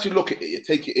 if we actually look at it,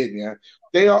 take it in.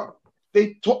 Yeah,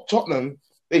 Tottenham.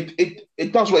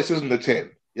 It does what it says in the tin.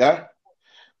 Yeah,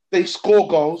 they score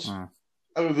goals.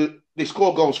 And they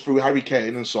score goals through Harry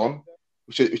Kane and Son,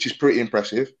 which is pretty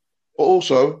impressive. But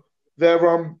also,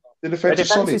 the defense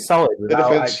is solid.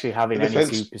 Without actually having any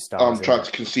superstars. Trying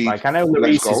to concede. Like, I know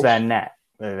Lloris is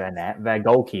their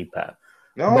goalkeeper.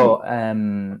 No.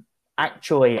 But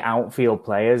actually, outfield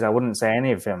players, I wouldn't say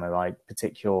any of them are like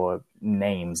particular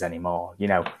names anymore. You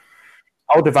know,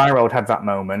 Alderweireld had that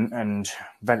moment, and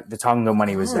the Tongan when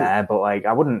he was there. But like,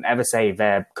 I wouldn't ever say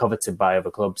they're coveted by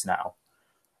other clubs now.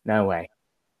 No way.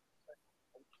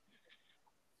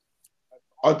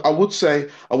 I would say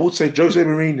Jose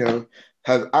Mourinho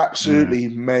has absolutely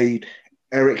made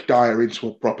Eric Dyer into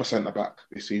a proper centre back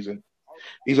this season.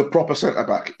 He's a proper centre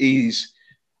back.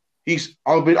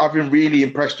 I've been really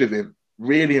impressed with him.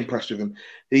 Really impressed with him.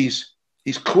 He's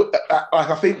quick.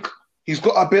 I think he's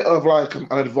got a bit of like an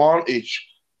advantage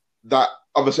that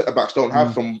other centre backs don't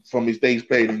have from his days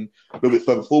playing a little bit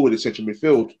further forward in central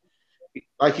midfield.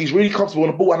 Like, he's really comfortable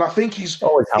on the ball, and I think he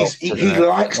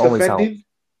likes defending.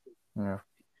 Yeah.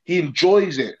 He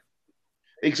enjoys it.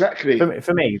 Exactly.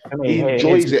 For me, he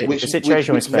enjoys it, the which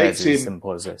situation with makes Spurs is him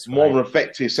simple as this. more Right?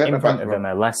 effective centre In front back. of him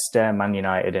are Leicester, Man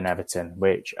United, and Everton,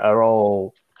 which are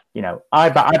all, I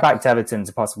backed Everton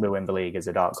to possibly win the league as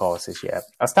a dark horse this year.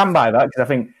 I stand by that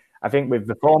because I think with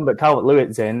the form that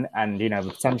Calvert-Lewin's in, and the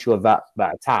potential of that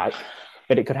attack,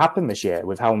 that it could happen this year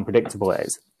with how unpredictable it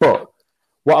is. But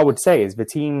what I would say is the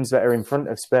teams that are in front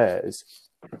of Spurs,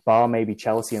 bar maybe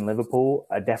Chelsea and Liverpool,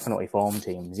 are definitely form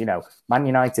teams. Man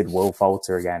United will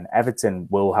falter again. Everton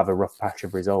will have a rough patch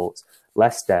of results.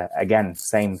 Leicester, again,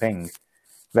 same thing.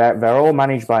 They're all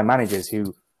managed by managers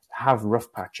who have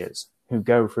rough patches, who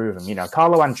go through them.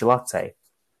 Carlo Ancelotti,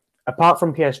 apart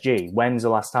from PSG, when's the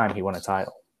last time he won a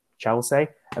title? Chelsea?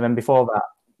 And then before that,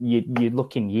 you're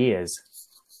looking years.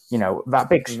 That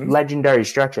big legendary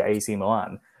stretch at AC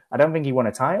Milan, I don't think he won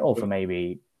a title for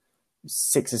maybe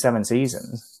 6 or 7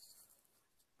 seasons.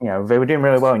 They were doing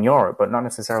really well in Europe, but not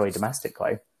necessarily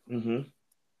domestically. Mm-hmm.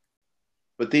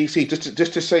 But DC,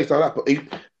 just to say that, but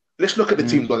let's look at the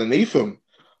teams underneath them.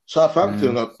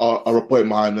 Southampton are a point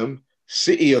behind them.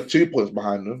 City are 2 points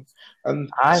behind them, and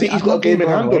City's got a game in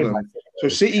hand on them. So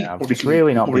City probably can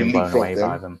really not being blown away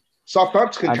by them.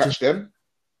 Southampton can catch them.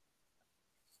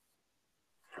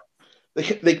 They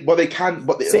can.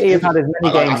 But City have had as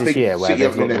many games this year where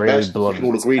they've looked really blunt. We can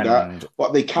all agree that,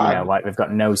 but they can. They've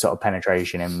got no sort of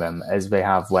penetration in them as they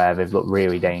have where they've looked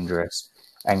really dangerous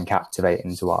and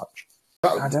captivating to watch.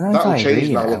 I don't know if I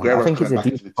agree. I think it's a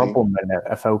deep problem and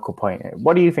a focal point.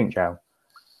 What do you think, Joe?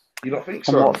 You don't think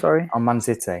so? On what, sorry? On Man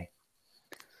City.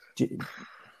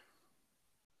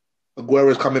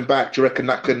 Aguero's coming back. Do you reckon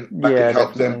that can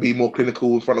help them be more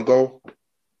clinical in front of goal?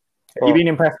 Have you been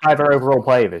impressed by their overall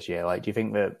play this year? Do you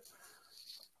think that?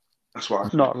 That's what I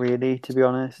think. Not really, to be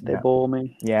honest. They bore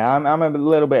me. Yeah, I'm a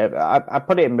little bit. I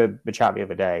put it in the chat the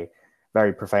other day,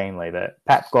 very profanely, that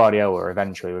Pep Guardiola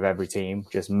eventually, with every team,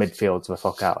 just midfields the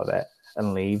fuck out of it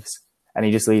and leaves, and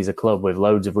he just leaves a club with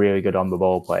loads of really good on the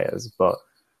ball players, but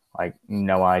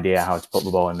no idea how to put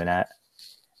the ball in the net.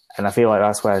 And I feel like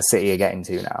that's where City are getting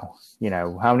to now.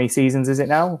 How many seasons is it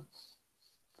now?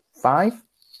 5?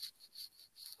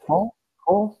 4?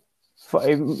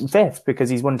 5th, because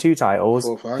he's won 2 titles.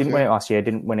 4, 5, didn't win it last year,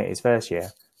 didn't win it his first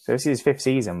year. So this is his 5th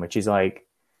season, which is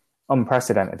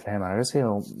unprecedented for him. And I just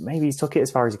feel maybe he's took it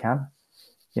as far as he can.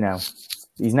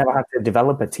 He's never had to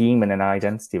develop a team and an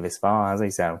identity this far, has he?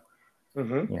 So,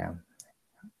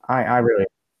 I really.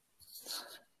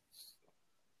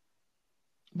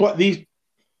 But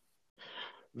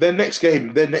their next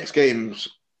games,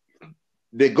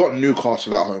 they got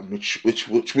Newcastle at home, which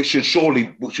should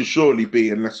surely be,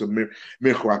 unless a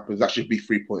miracle happens, that should be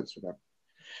 3 points for them.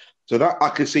 So that I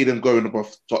can see them going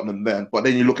above Tottenham then. But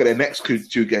then you look at their next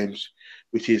 2 games,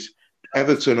 which is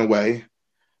Everton away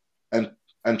and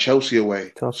Chelsea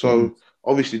away. So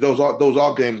obviously those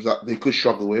are games that they could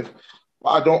struggle with.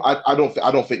 But I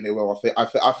don't think they will.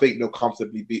 I think they'll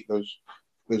comfortably beat those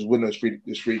winners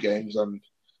these 3 games, and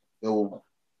they'll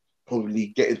probably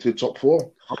get into the top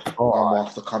 4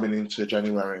 after coming into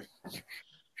January.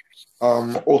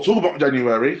 Or talk about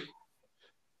January.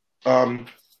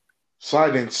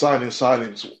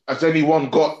 Signings. Has anyone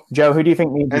got Joe? Who do you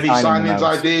think needs any signings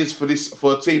ideas for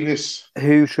a team this?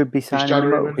 Who should be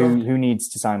signing? Who needs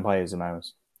to sign players the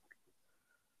most?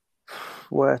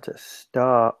 Where to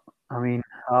start? I mean,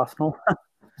 Arsenal.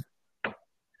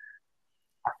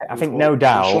 I think no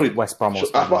doubt West Brom will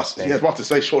spend. I was about to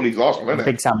say surely it's Arsenal, isn't it?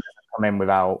 Big Sam doesn't come in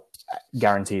without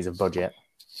guarantees of budget.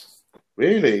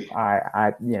 Really?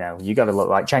 You got to look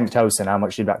like Cenk Tosun. How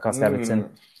much did that cost Everton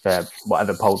for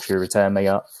whatever paltry return they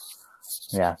got?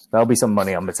 Yeah, there'll be some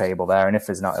money on the table there, and if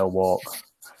there's not, he'll walk.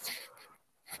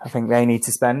 I think they need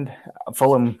to spend.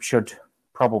 Fulham should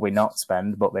probably not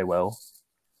spend, but they will.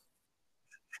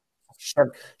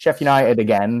 Sheffield United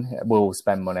again will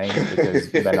spend money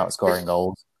because they're not scoring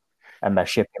goals and they're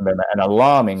shipping them at an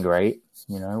alarming rate.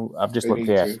 I've just looked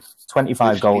here.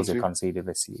 25 goals are conceded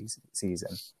this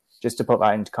season. Just to put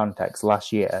that into context,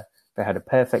 last year they had a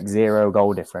perfect 0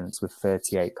 goal difference with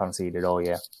 38 conceded all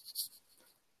year.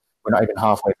 We're not even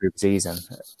halfway through the season.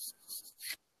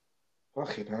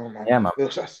 Fucking hell, man. Yeah, man.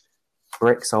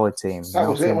 Brick solid team. That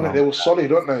was it, wasn't it? They were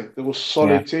solid, weren't they? They were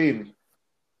solid team.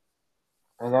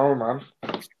 I know, man.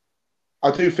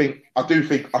 I think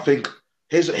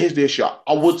here's the issue.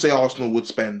 I would say Arsenal would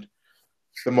spend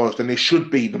the most, and they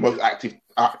should be the most active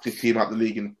team out the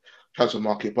league in transfer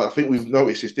market. But I think we've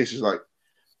noticed this is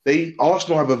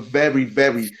Arsenal have a very,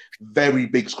 very, very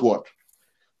big squad,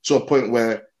 to a point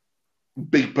where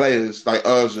big players like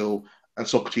Ozil and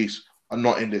Socrates are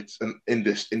not in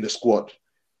the squad,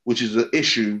 which is an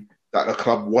issue that the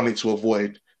club wanted to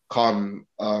avoid come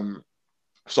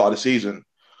start of the season.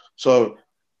 So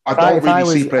I If don't I really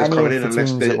was see players any coming of in the unless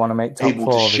teams that they're want to make top able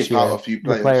to four this ship out year, a few the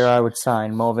players. player I would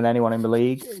sign more than anyone in the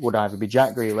league would either be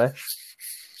Jack Grealish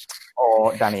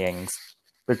or Danny Ings,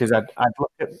 because I'd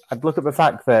look at the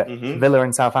fact that Villa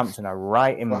and Southampton are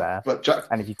right in there, But Jack,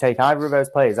 and if you take either of those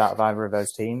players out of either of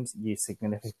those teams, you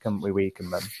significantly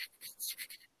weaken them.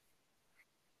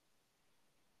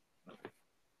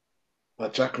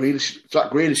 But Jack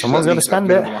Grealish. Someone's going to spend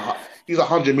it. He's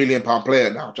 £100 million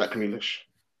player now, Jack Grealish.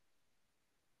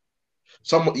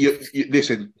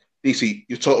 Listen, DC,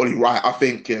 you're totally right. I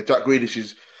think Jack Grealish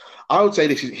is. I would say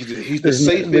he's the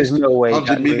safest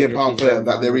 £100 million player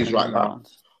that there is right now,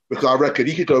 because I reckon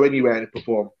he could go anywhere and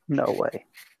perform. No way,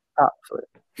 absolutely.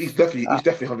 He's definitely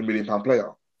 £100 million player.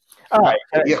 All right,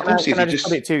 yeah, of course he just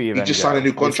signed a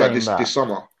new contract this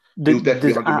summer.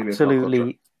 There's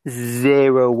absolutely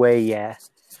zero way,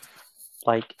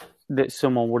 like that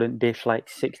someone wouldn't dish like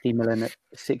 60 million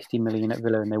at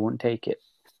Villa and they wouldn't take it.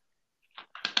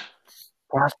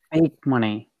 That's big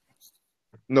money.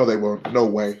 No, they won't. No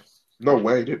way. No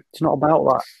way, dude. It's not about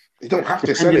that. You don't have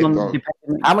to sell it, though.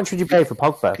 How much would you pay for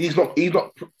Pogba? He's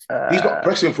not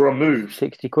pressing for a move.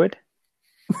 60 quid.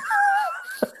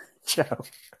 Joe.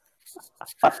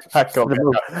 I was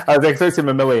expecting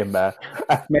 $1 million there.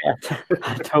 Mate,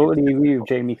 I totally agree with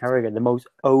Jamie Carragher, the most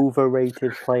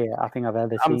overrated player I think I've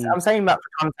ever seen. I'm saying that for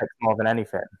context more than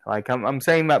anything. Like I'm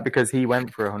saying that because he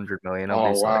went for $100 million.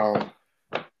 Obviously. Oh wow!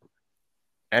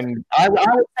 And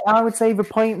I would say the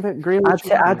point that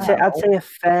Grealish. I'd say a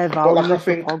fair value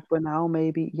for Pogba now.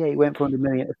 Maybe he went for $100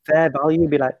 million. A fair value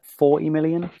would be like $40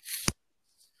 million.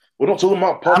 We're not talking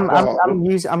about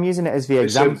Pogba. I'm using it as the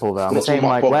example, though. I'm saying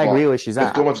like where Grealish is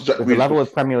at, with the level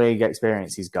of Premier League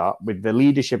experience he's got, with the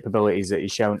leadership abilities that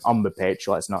he's shown on the pitch.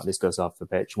 Let's not discuss off the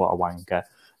pitch. What a wanker!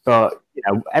 But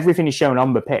everything he's shown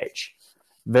on the pitch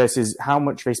versus how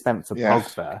much they spent for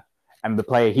Pogba and the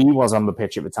player he was on the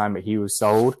pitch at the time that he was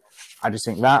sold. I just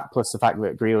think that, plus the fact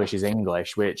that Grealish is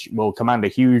English, which will command a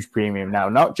huge premium now,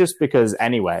 not just because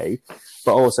anyway,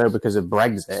 but also because of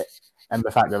Brexit. And the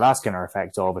fact that that's going to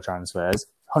affect all the transfers,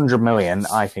 100 million,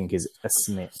 I think, is a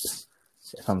snip.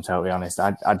 If I'm totally honest,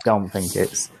 I don't think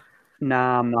it's.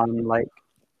 Nah, man. Like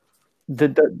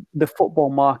the football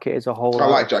market as a whole, I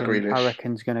like Jack Grealish. I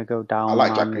reckon is going to go down. I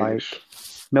like Jack Grealish. Like,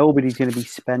 nobody's going to be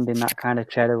spending that kind of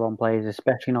cheddar on players,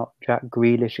 especially not Jack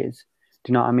Grealish's.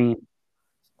 Do you know what I mean?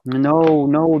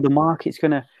 No, the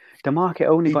market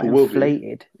only got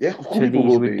inflated to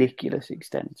these ridiculous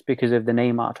extents because of the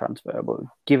Neymar transfer. But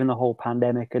given the whole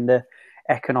pandemic and the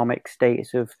economic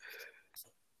status of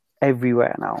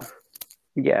everywhere now,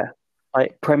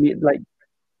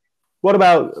 what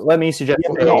about? Let me suggest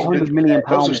 £100 million.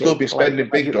 Those still be spending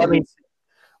big.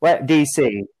 Let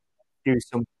DC do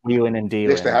some wheeling and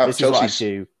dealing. This is what I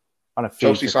do on a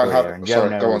FIFA career, and Joe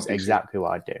knows exactly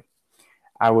what I do.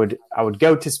 I would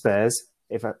go to Spurs.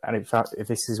 If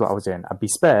this is what I was doing, I'd be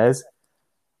Spurs.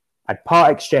 I'd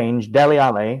part exchange Dele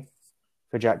Alli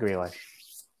for Jack Grealish.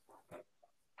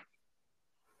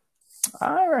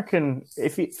 I reckon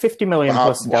if 50 million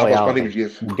plus Dele Alli, you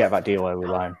get that deal over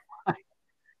the line.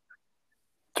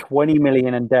 20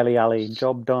 million and Dele Alli,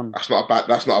 job done. That's not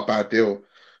a bad deal.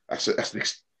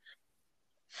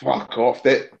 Fuck off.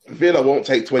 Villa won't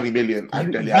take 20 million.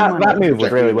 That move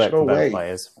would really work for both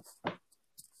players.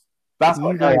 That's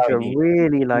what guys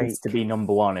really like needs to be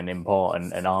number one and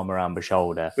important and arm around the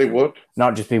shoulder. They would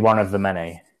not just be one of the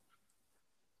many.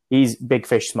 He's big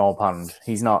fish, small pond.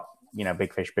 He's not,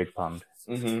 big fish, big pond.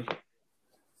 Mm-hmm.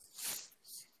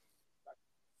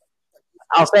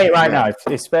 I'll say it right now.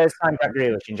 If Spurs sign Jack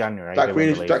Grealish in January, Jack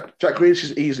Grealish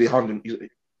is easily £100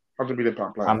 million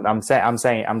player.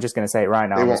 I'm just going to say it right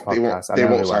now on this podcast. They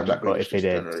won't sign Jack Grealish. But if they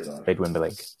did, they'd win the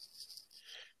league.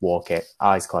 Walk it,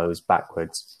 eyes closed,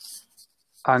 backwards.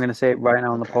 I'm going to say it right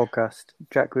now on the podcast.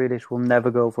 Jack Grealish will never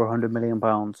go for £100 million.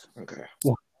 Okay.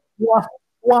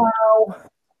 Wow.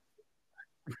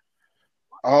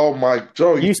 Oh my,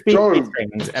 Joe! You speak these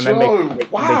things, and then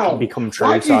they become true.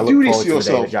 Why do you do this to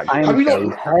yourself? I'm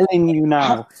telling you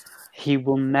now, he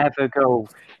will never go.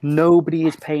 Nobody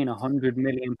is paying £100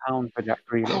 million for Jack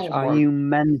Grealish. Are you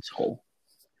mental?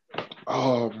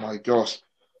 Oh my gosh,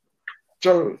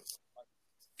 Joe,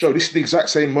 this is the exact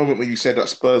same moment when you said that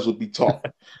Spurs would be top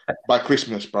by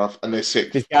Christmas, bruv, and they're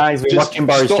sixth. These guys, we're watching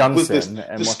Boris Johnson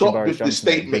and stop with the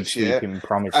statements here.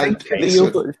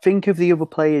 Think of the other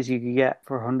players you could get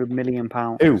for £100 million.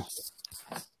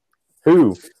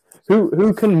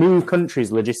 Who can move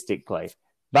countries logistically?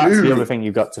 That's the other thing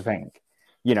you've got to think.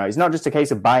 It's not just a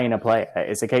case of buying a player;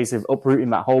 it's a case of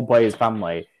uprooting that whole player's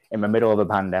family in the middle of a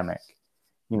pandemic.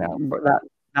 But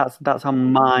that's a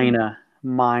minor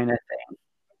minor thing.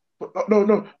 But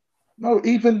no. No.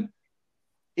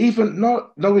 It's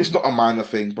not a minor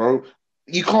thing, bro.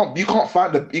 You can't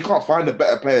find a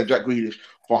better player than Jack Grealish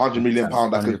for £100 million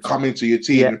that could come into your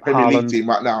team, Yeah, your Premier League Haaland. team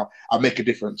right now, and make a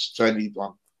difference to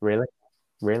anyone. Really?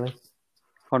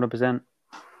 100%.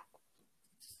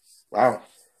 Wow.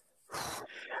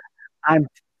 I'm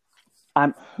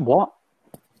what?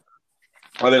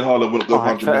 And then Haaland wouldn't go for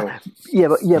 100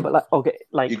 mil. Yeah, but like okay,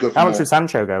 like You go for How much more. would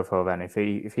Sancho go for then if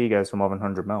he goes for more than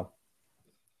 100 mil?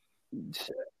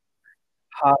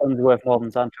 Haaland's worth more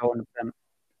than Sancho 100%.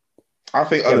 I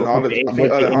think Erling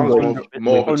Haaland's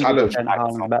more of a talent. 100%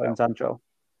 Haaland's better than Sancho.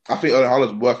 I think Erling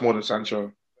Haaland's worth more than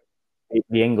Sancho.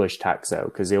 The English tax though,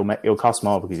 because he'll cost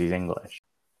more because he's English.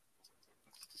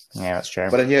 Yeah, that's true.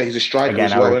 But then he's a striker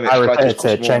Again, as well. I refer Strikers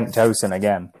to cost more. Cenk Tosun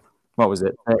again. What was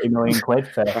it? 30 million quid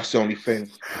for That's the only thing.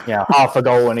 half a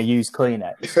goal and a used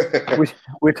Kleenex.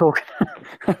 We're talking.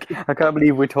 I can't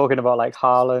believe we're talking about like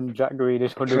Haaland, Jack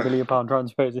Grealish, £100 million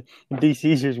transfers, and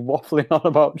DC's just waffling on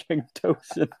about Cenk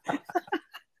Tosun.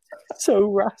 So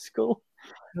rascal.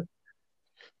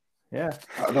 Yeah.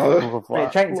 No,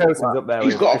 Cenk Tosun's up there.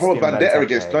 he's with got a proper Christian vendetta Benteke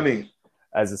against Dunny.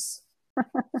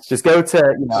 Just go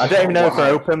to, I don't even know if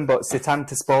they're open, but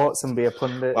Setanta Sports and be a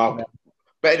pundit. Wow.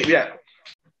 But anyway, yeah.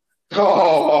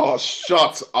 Oh,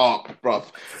 shut up, bruv.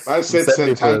 I said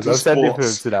Setanta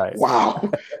Sports. Tonight. Wow.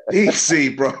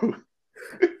 DC, bro.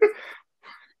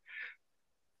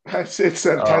 I said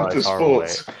Setanta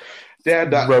Sports. They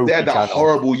had that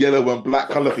horrible yellow and black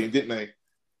colour thing, didn't they?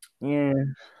 Yeah.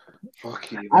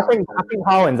 Fucking I think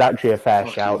Haaland's actually a fair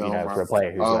shout, hell, for a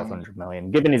player who's worth 100 million.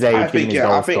 Given his age, given his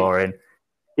goal scoring,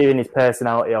 given his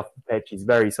personality off the pitch, he's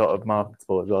very sort of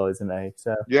marketable as well, isn't he?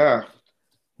 So yeah.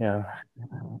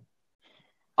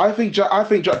 I think Jack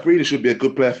Grealish would be a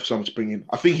good player for someone to bring in.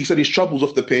 I think he said his troubles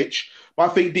off the pitch, but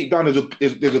I think deep down there's a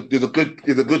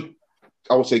good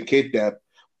I would say kid there,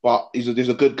 but there's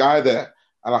a good guy there,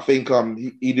 and I think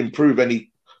he'd improve any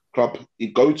club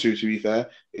he'd go to be fair,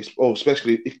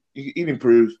 especially if he'd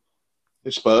improve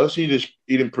the Spurs, he'd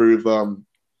improve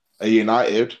a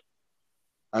United,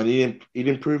 and he'd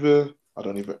improve I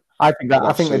don't even. I think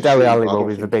the Dele Alli will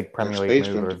be the big Premier League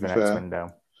mover of the next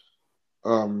window.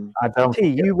 I don't.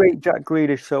 You rate Jack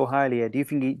Grealish so highly here. Do you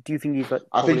think he's like?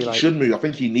 I think he should move. I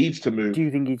think he needs to move. Do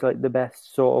you think he's like the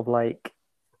best sort of like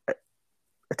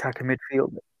attacking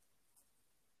midfielder?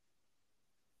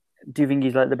 Do you think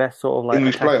he's like the best sort of like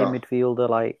English attacking player? midfielder?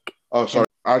 Like, oh, sorry,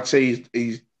 I'd say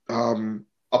he's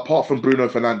apart from Bruno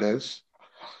Fernandes,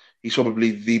 he's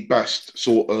probably the best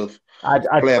sort of player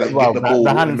that can get the ball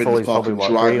in the middle of the park and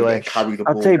drive and carry the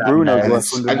ball. I'd say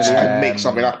Bruno's and make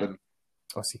something happen.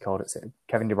 What's he called? It's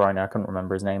Kevin De Bruyne. I couldn't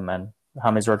remember his name, man.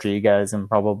 James Rodriguez and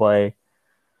probably.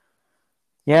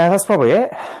 Yeah, that's probably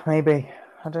it. Maybe,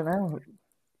 I don't know.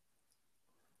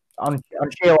 On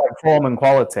sheer like form and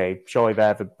quality, surely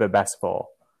they're the best four.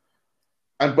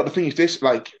 But the thing is, this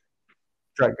like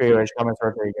Jack Grealish, James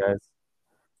Rodriguez,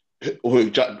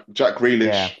 Jack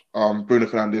Grealish, Bruno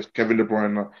Fernandes, Kevin De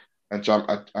Bruyne,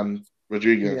 and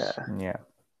Rodriguez. Yeah.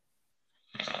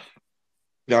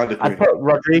 Yeah, I'd agree. I'd put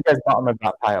Rodriguez bottom of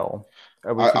that pile.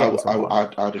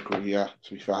 I'd agree. Yeah,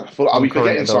 to be fair, are we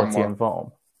forgetting someone?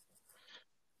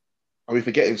 Are we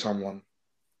forgetting someone?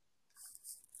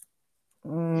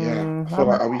 Yeah, I feel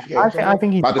like, are we forgetting someone? I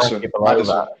think he's Maddison.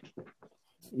 That.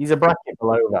 He's a bracket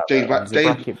below that.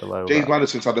 James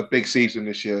Maddison's had a big season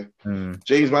this year.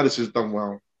 James Maddison's done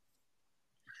well.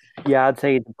 Yeah, I'd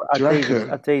say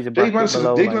he's a bracket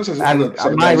below.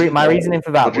 And my reasoning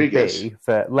for that Rodriguez would be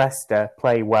that Leicester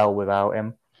play well without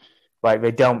him. Like,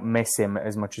 they don't miss him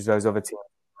as much as those other teams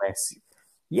miss.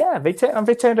 Yeah, they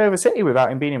turned over City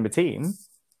without him being in the team.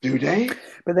 Do they?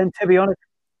 But then, to be honest,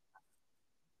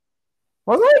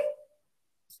 was it?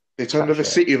 They turned over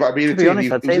City without being in the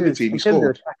team. I'd say in terms of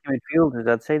attacking midfielders,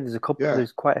 I'd say there's a couple. Yeah.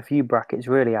 There's quite a few brackets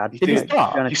really.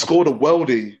 He scored a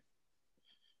worldie.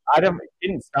 He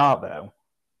didn't start though.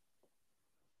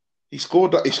 He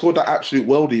scored that absolute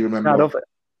worldie. Remember? No,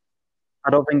 I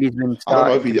don't think he's been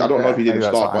starting. I don't know if he didn't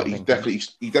start, but he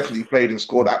definitely played and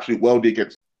scored absolute worldie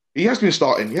against. He has been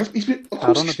starting. He's been. Of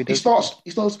course, he starts.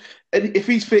 And if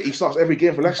he's fit, he starts every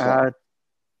game for Leicester.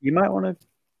 You might want to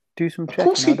do some checking. Of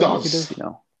course he does.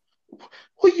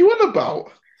 What are you on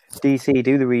about? DC,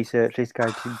 do the research. This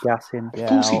guy's gassing. Of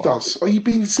course he does. Are you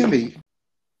being silly?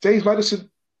 James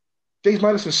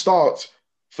Maddison starts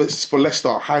for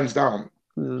Leicester, hands down.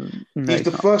 He's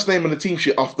the first name on the team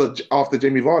sheet after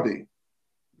Jamie Vardy.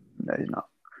 No, he's not.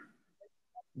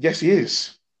 Yes, he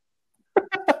is.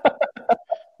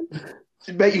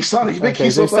 Mate, you make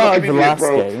yourself the last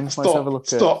bro. game.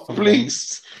 Stop,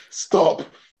 please. Stop.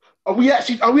 Are we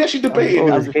actually debating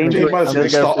as if games James were- Maddison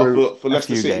is starter for a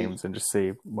Leicester few City? games and just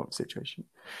see what situation.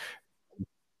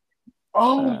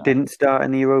 Oh, Didn't start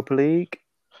in the Europa League.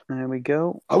 There we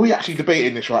go. are we actually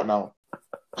debating this right now?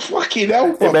 Fucking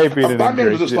hell, bro. It may have been A an Bangor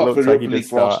injury doesn't 'cause it start looks for like he Europa did League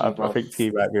for start. Arsenal, I bro. think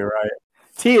T might be right.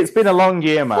 T, it's been a long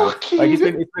year, man. Fucking Like it's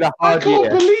been a I hard can't year.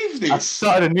 believe I this.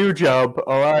 started a new job.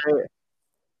 All right.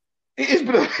 It has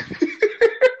been.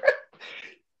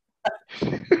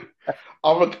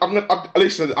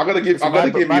 Listen. I'm gonna give you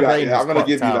that. Yeah, I'm gonna give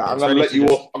you that. I'm gonna let you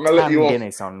off. I'm gonna let you off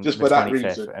Guinness on just the for that 25th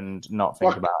reason. and not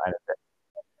think Fuck. about anything.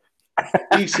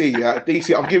 DC, yeah,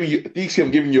 DC. I'm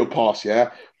giving you a pass, yeah.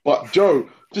 But Joe,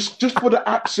 just for the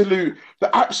absolute.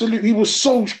 He was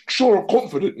so sure and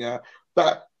confident, yeah,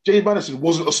 that James Maddison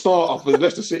wasn't a starter for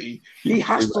Leicester City. He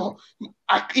has to.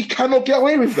 He cannot get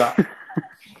away with that.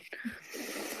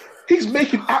 He's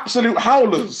making absolute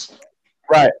howlers.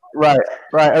 Right.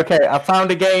 Okay, I found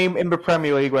a game in the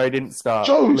Premier League where he didn't start.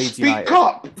 Joe, Leeds speak United,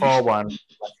 up. 4-1.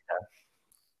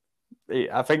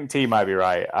 I think T might be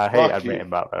right. I hate Fuck admitting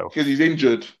that though. Because he's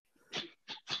injured.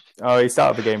 Oh, he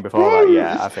started the game before Bro, that.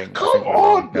 Yeah, I think. Come we're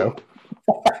on. wrong, no.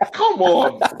 Come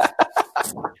on.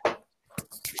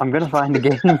 I'm going to find the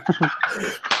game.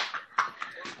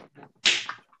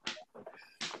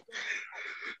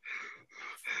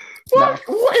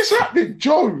 What is happening,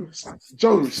 Joe?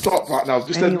 Joe, stop right now.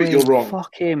 Just admit you're wrong.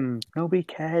 Fuck him. Nobody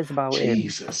cares about him.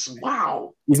 Jesus,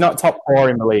 wow. He's not top 4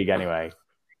 in the league anyway.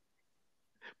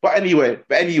 But anyway,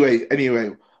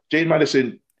 James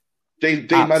Maddison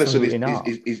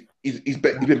is he's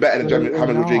been better than James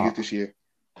Rodriguez this year.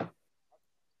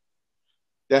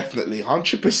 Definitely,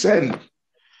 100%.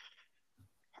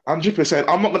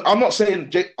 I'm not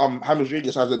saying James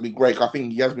Rodriguez hasn't been great. I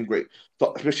think he has been great,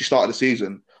 especially start of the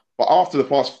season. But after the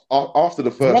first One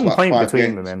point 5 between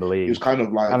games, them in the league. he was kind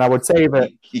of like. And I would say that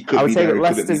he could be there,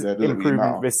 Leicester's doesn't really improvement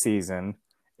matter. this season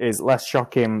is less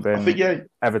shocking than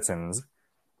Everton's,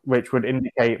 which would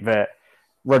indicate that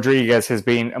Rodriguez has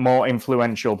been a more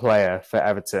influential player for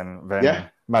Everton than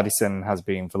Maddison has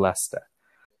been for Leicester.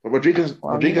 But Rodriguez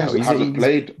hasn't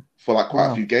played for like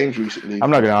quite a few games recently. I'm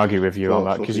not going to argue with you on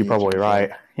that because you're probably right.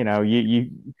 You know,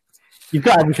 you've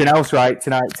got everything else right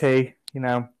tonight, T. You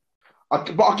know,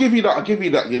 but I'll give you that. You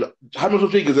know, James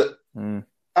Rodriguez,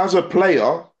 as a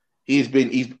player, he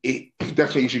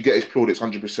definitely should get his plaudits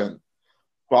 100%.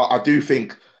 But I do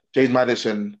think James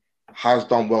Maddison has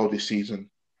done well this season.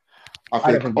 I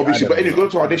think obviously, but anyway, go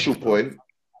to our initial point.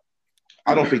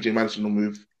 I don't think James Maddison will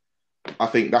move. I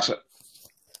think that's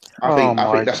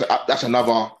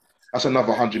another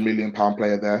 £100 million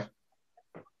player there.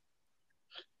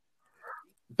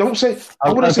 Don't say.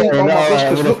 I wouldn't say.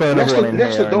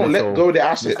 Leicester don't let go of their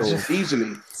assets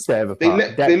easily.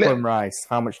 Declan Rice,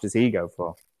 how much does he go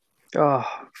for?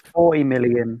 40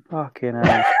 million. Fucking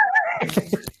hell.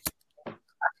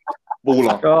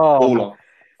 Baller.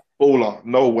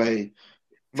 No way.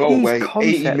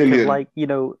 80 million. Of, like, you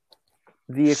know,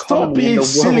 the Stop economy being in the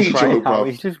silly, world right Joe, now bro.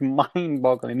 is just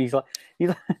mind-boggling. He's like, do you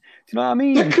know what I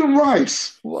mean? Declan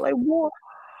Rice. What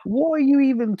are you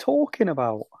even talking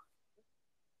about?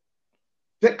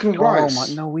 Declan Rice. Oh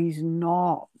my, no, he's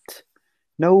not.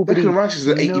 Nobody. Declan Rice is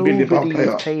an £80 million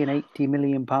player. Is paying £80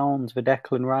 million for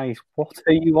Declan Rice. What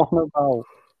are you on about?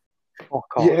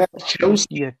 Fuck off. Yeah, Chelsea.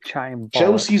 You're chatting bollocks.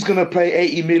 Chelsea's gonna pay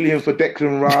 $80 million for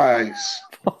Declan Rice.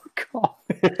 Fuck off.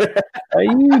 Are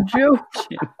you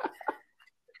joking?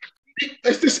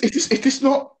 Is this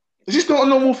not a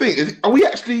normal thing? Are we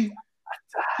actually?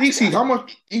 DC, how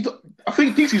much? I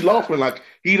think DC's laughing like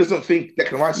he doesn't think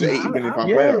Declan Rice is an £80 million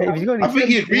player. I think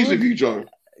he agrees with you, Joe.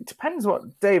 It depends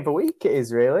what day of the week it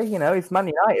is, really. You know, if Man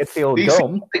United feel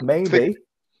dumb, maybe.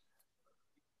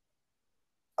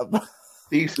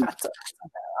 DC. I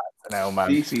don't know, man.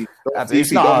 DC,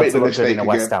 it's not hard to look good in a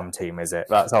West Ham team, is it?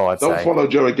 That's all I'd say. Don't follow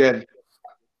Joe again.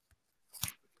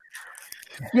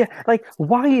 Yeah, like,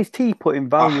 why is T putting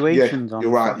valuations on?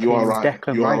 You're right. You are right.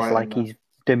 Declan Rice, like he's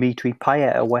Dimitri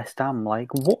Payet at West Ham.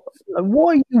 Like, what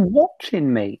are you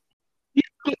watching, mate?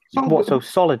 What, so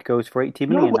Solid goes for 80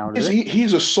 million now, does he?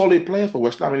 He's a solid player for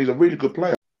West Ham, and he's a really good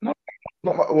player.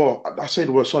 I say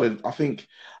the word solid. I think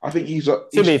he's one of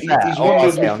those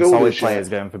midfielders. Solid players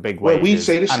going for big wages. We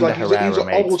say this like he's an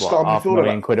old star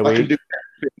midfielder. £500,000 a week.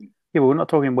 Yeah, but we're not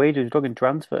talking wages. We're talking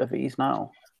transfer fees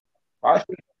now. I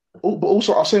think. But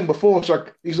also, I was saying before, it's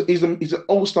like he's an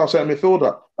all-star centre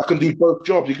midfielder that can do both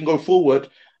jobs. He can go forward,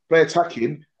 play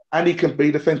attacking, and he can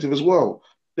be defensive as well.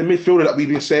 The midfielder that we've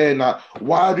been saying that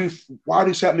why do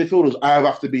centre midfielders either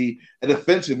have to be a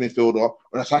defensive midfielder or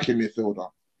an attacking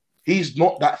midfielder? He's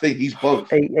not that thing. He's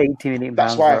both. 80 million.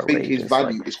 That's why I think his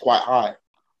value is quite high.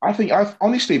 Honestly, I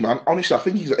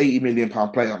think he's an £80 million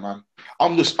player, man.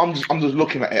 I'm just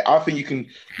looking at it. I think you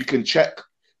can check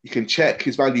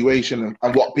his valuation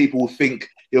and what people think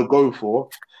he'll go for.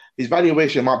 His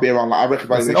valuation might be around, like, I reckon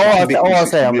valuation. All I'll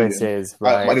say on this is,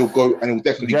 right, and he'll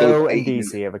definitely Joe go for and 80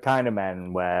 DC are the kind of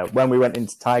men where when we went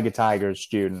into Tiger as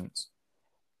students,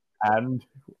 and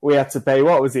we had to pay,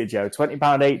 what was it, Joe?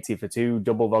 £20.80 for 2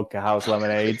 double vodka house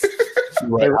lemonades. We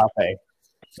weren't happy.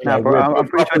 No, but I'm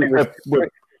pretty sure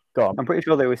go on. I'm pretty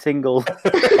sure they were single.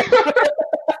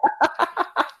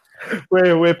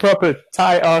 we're proper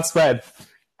tight arse men.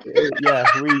 Yeah,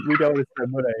 we don't want to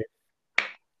spend money.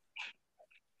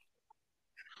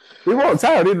 We walked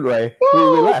out, didn't we? We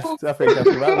left, I think,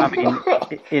 after that. I mean,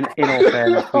 in all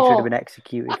fairness, we should have been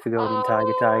executed for going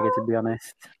Tiger, to be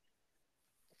honest.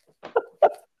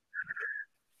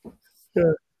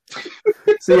 Yeah.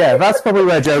 So yeah, that's probably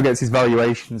where Joe gets his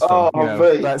valuations from.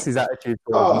 That's his attitude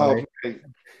towards money.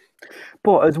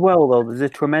 But as well, though, there's a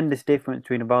tremendous difference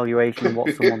between a valuation and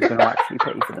what someone's going to actually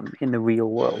pay for them in the real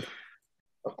world.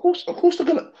 Of course they're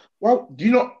gonna. Well, do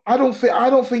you not? I don't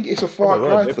think it's a far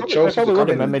cry for Chelsea to come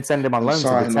in and send him on loan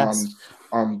to the test.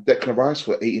 Declan Rice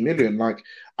for 80 million. Like,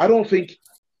 I don't think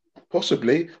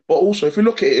possibly, but also if you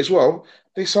look at it as well,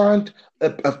 they signed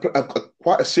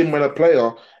quite a similar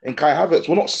player in Kai Havertz.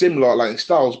 Well, not similar like in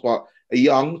styles, but a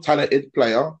young, talented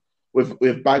player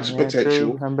with bags of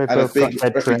potential and a big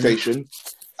reputation.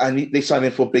 And they signed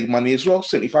him for big money as well,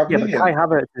 75 million. Yeah, but Kai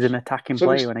Havertz is an attacking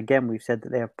player, and again, we've said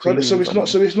that they have. So it's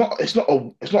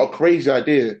not a crazy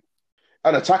idea.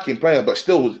 An attacking player, but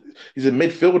still, he's a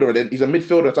midfielder. And he's a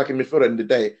midfielder, attacking midfielder. In the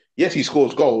day, yes, he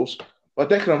scores goals,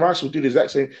 but Declan Rice will do the exact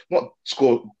same. Not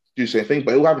do the same thing,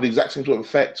 but he'll have the exact same sort of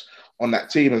effect on that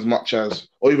team as much as,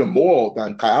 or even more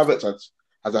than Kai Havertz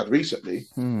has had recently.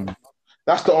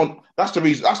 That's the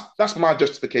reason. That's my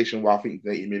justification why I think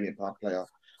he's an £80 million player.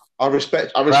 I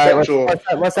respect your.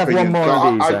 Let's have one more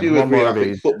of these. I do agree. I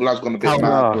think football has gone a bit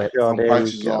mad.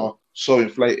 Prices are so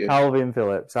inflated. Calvin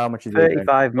Phillips, how much is he?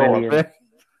 35 million.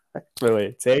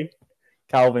 Brilliant. See,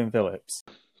 Calvin Phillips.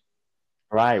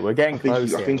 Right, we're getting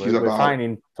close. I think we're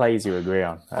finding plays you agree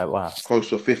on at last. Close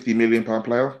to a £50 million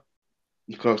player.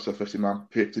 He's close to a £50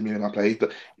 million player.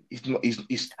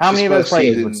 He's how many of those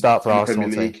players would start for Arsenal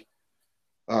League?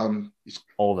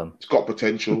 All of them. He's got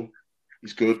potential.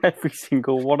 He's good. Every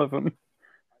single one of them.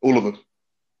 All of them.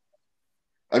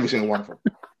 Every single one of them.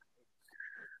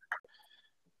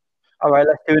 All right,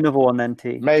 let's do another one then,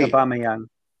 T. Mate, Aubameyang.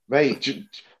 Mate,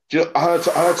 I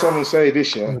heard someone say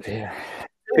this year. Oh dear.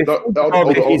 In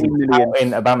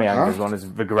Aubameyang was one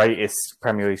of the greatest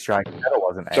Premier League strikers ever,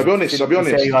 wasn't it? Shall I be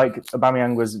honest? Say, like,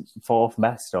 Aubameyang was 4th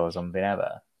best or something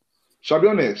ever. Shall I be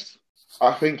honest?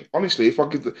 I think, honestly, if I'm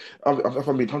being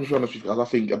 100% honest with you, I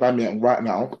think Aubameyang right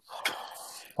now.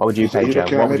 What would you pay, Joe?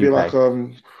 What would you pay?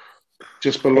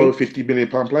 Just below £50 million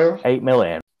player. 8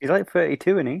 million. He's like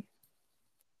 32, isn't he?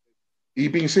 Are you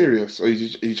being serious, or are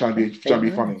you trying to be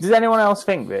funny? Does anyone else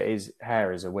think that his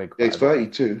hair is a wig? Yeah, he's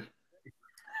 32.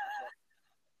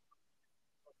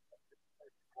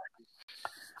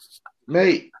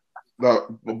 Mate,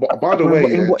 no, by the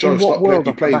way, John, stop playing.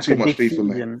 You're playing too much FIFA,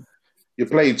 mate. You're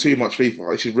playing too much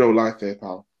FIFA. This is real life here,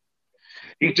 pal.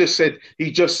 He just said,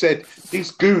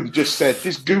 this goon just said,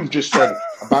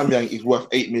 Aubameyang is worth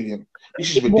 8 million.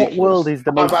 This is ridiculous. What world is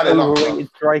the most overrated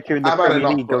striker in the Premier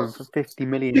League going for 50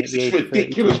 million at the age of 32? This is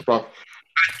ridiculous, bro.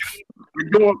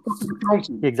 You're an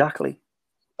accountant. Exactly.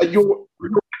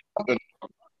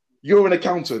 You're an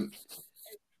accountant.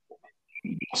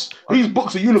 Whose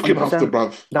books are you looking after,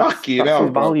 bruv? That's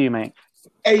value, mate.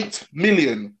 8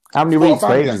 million. How many weeks'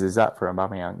 wages is that for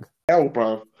Aubameyang? Hell,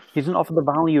 bruv. He's not offered the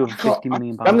value of £50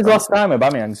 million. When was the last time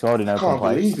Aubameyang scored in open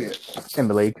play? In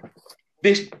the league.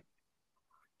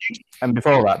 And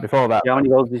before that. How many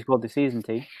goals did he score this season,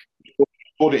 T? He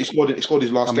scored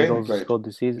his last game. How many goals he scored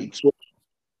this season?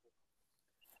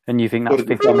 And you think that's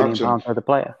 £50 million for the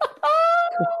player?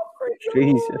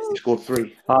 Jesus. He scored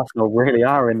 3. Arsenal really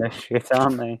are in this shit,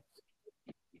 aren't they?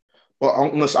 Well,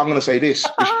 I'm going to say this.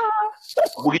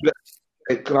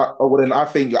 I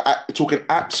think you're talking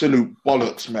absolute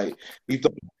bollocks, mate.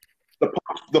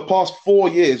 The past 4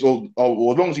 years, or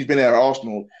as long as he's been there at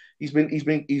Arsenal, he's been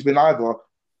either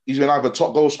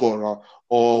top goal scorer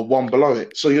or one below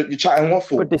it. So you're chatting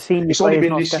waffle. But the senior it's only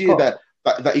been this year that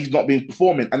he's not been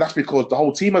performing, and that's because the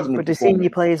whole team hasn't been performing. But the senior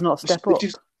players not step up.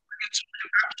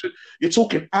 You're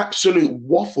talking absolute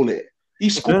waffle it. He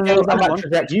scored 20 plus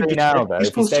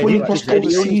goals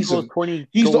a season.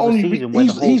 He's the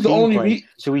only.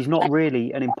 So he's not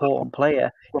really an important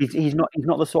player. He's not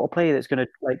the sort of player that's going to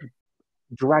like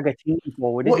drag a team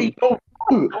forward.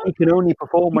 He can only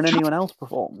perform when anyone else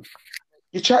performs.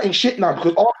 You're chatting shit now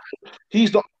because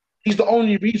he's the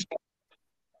only reason.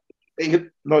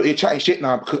 No, you're chatting shit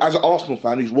now because as an Arsenal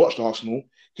fan who's watched Arsenal,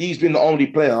 he's been the only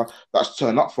player that's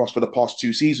turned up for us for the past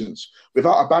 2 seasons.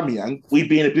 Without Aubameyang, we'd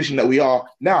be in a position that we are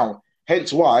now.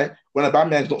 Hence why, when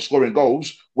Aubameyang's not scoring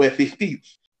goals, we're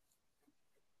 15th.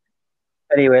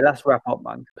 Anyway, let's wrap up,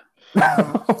 man.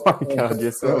 Oh my God,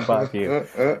 you're so bad here.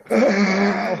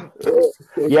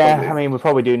 Yeah, I mean, we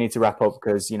probably do need to wrap up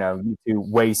because, you two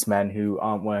waste men who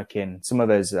aren't working. Some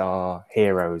others are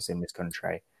heroes in this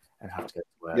country and have to go to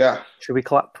work. Yeah. Should we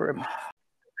clap for him?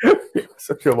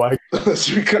 Such a wag.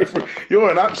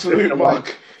 You're an absolute mug.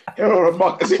 You're a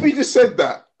mug. As if he just said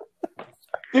that.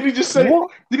 Did he just say?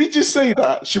 What? Did he just say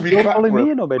that? Should we clap for him?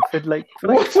 Me a knobhead for like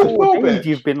 4 days.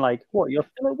 You've been like, what? You're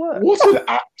still at work? What an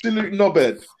absolute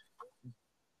knobhead,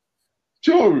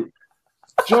 Joe.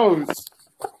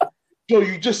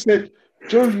 You just said.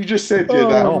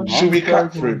 That. Should we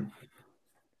clap for him?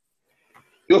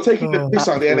 You're taking the piss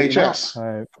out of the NHS.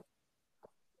 All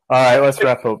right, let's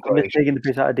wrap up. I'm just taking the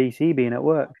piss out of DC being at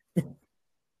work. You're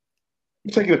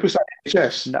taking the piss out of the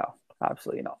NHS. No,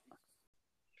 absolutely not.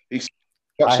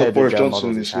 I had Boris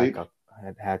Johnson this week. I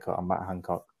had a haircut on Matt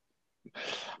Hancock.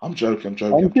 I'm joking.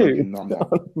 No, I'm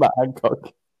not. Matt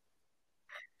Hancock.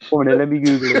 Come on, let me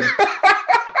Google him.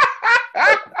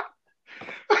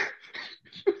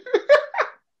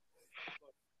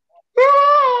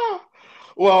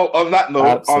 Well, on that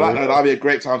note, that'd be a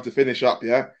great time to finish up.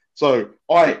 Yeah. So,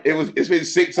 it's been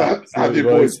sick to have your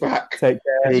boys back. Take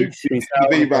care.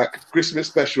 Be back. Christmas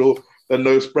special, the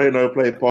No Spray No Play podcast.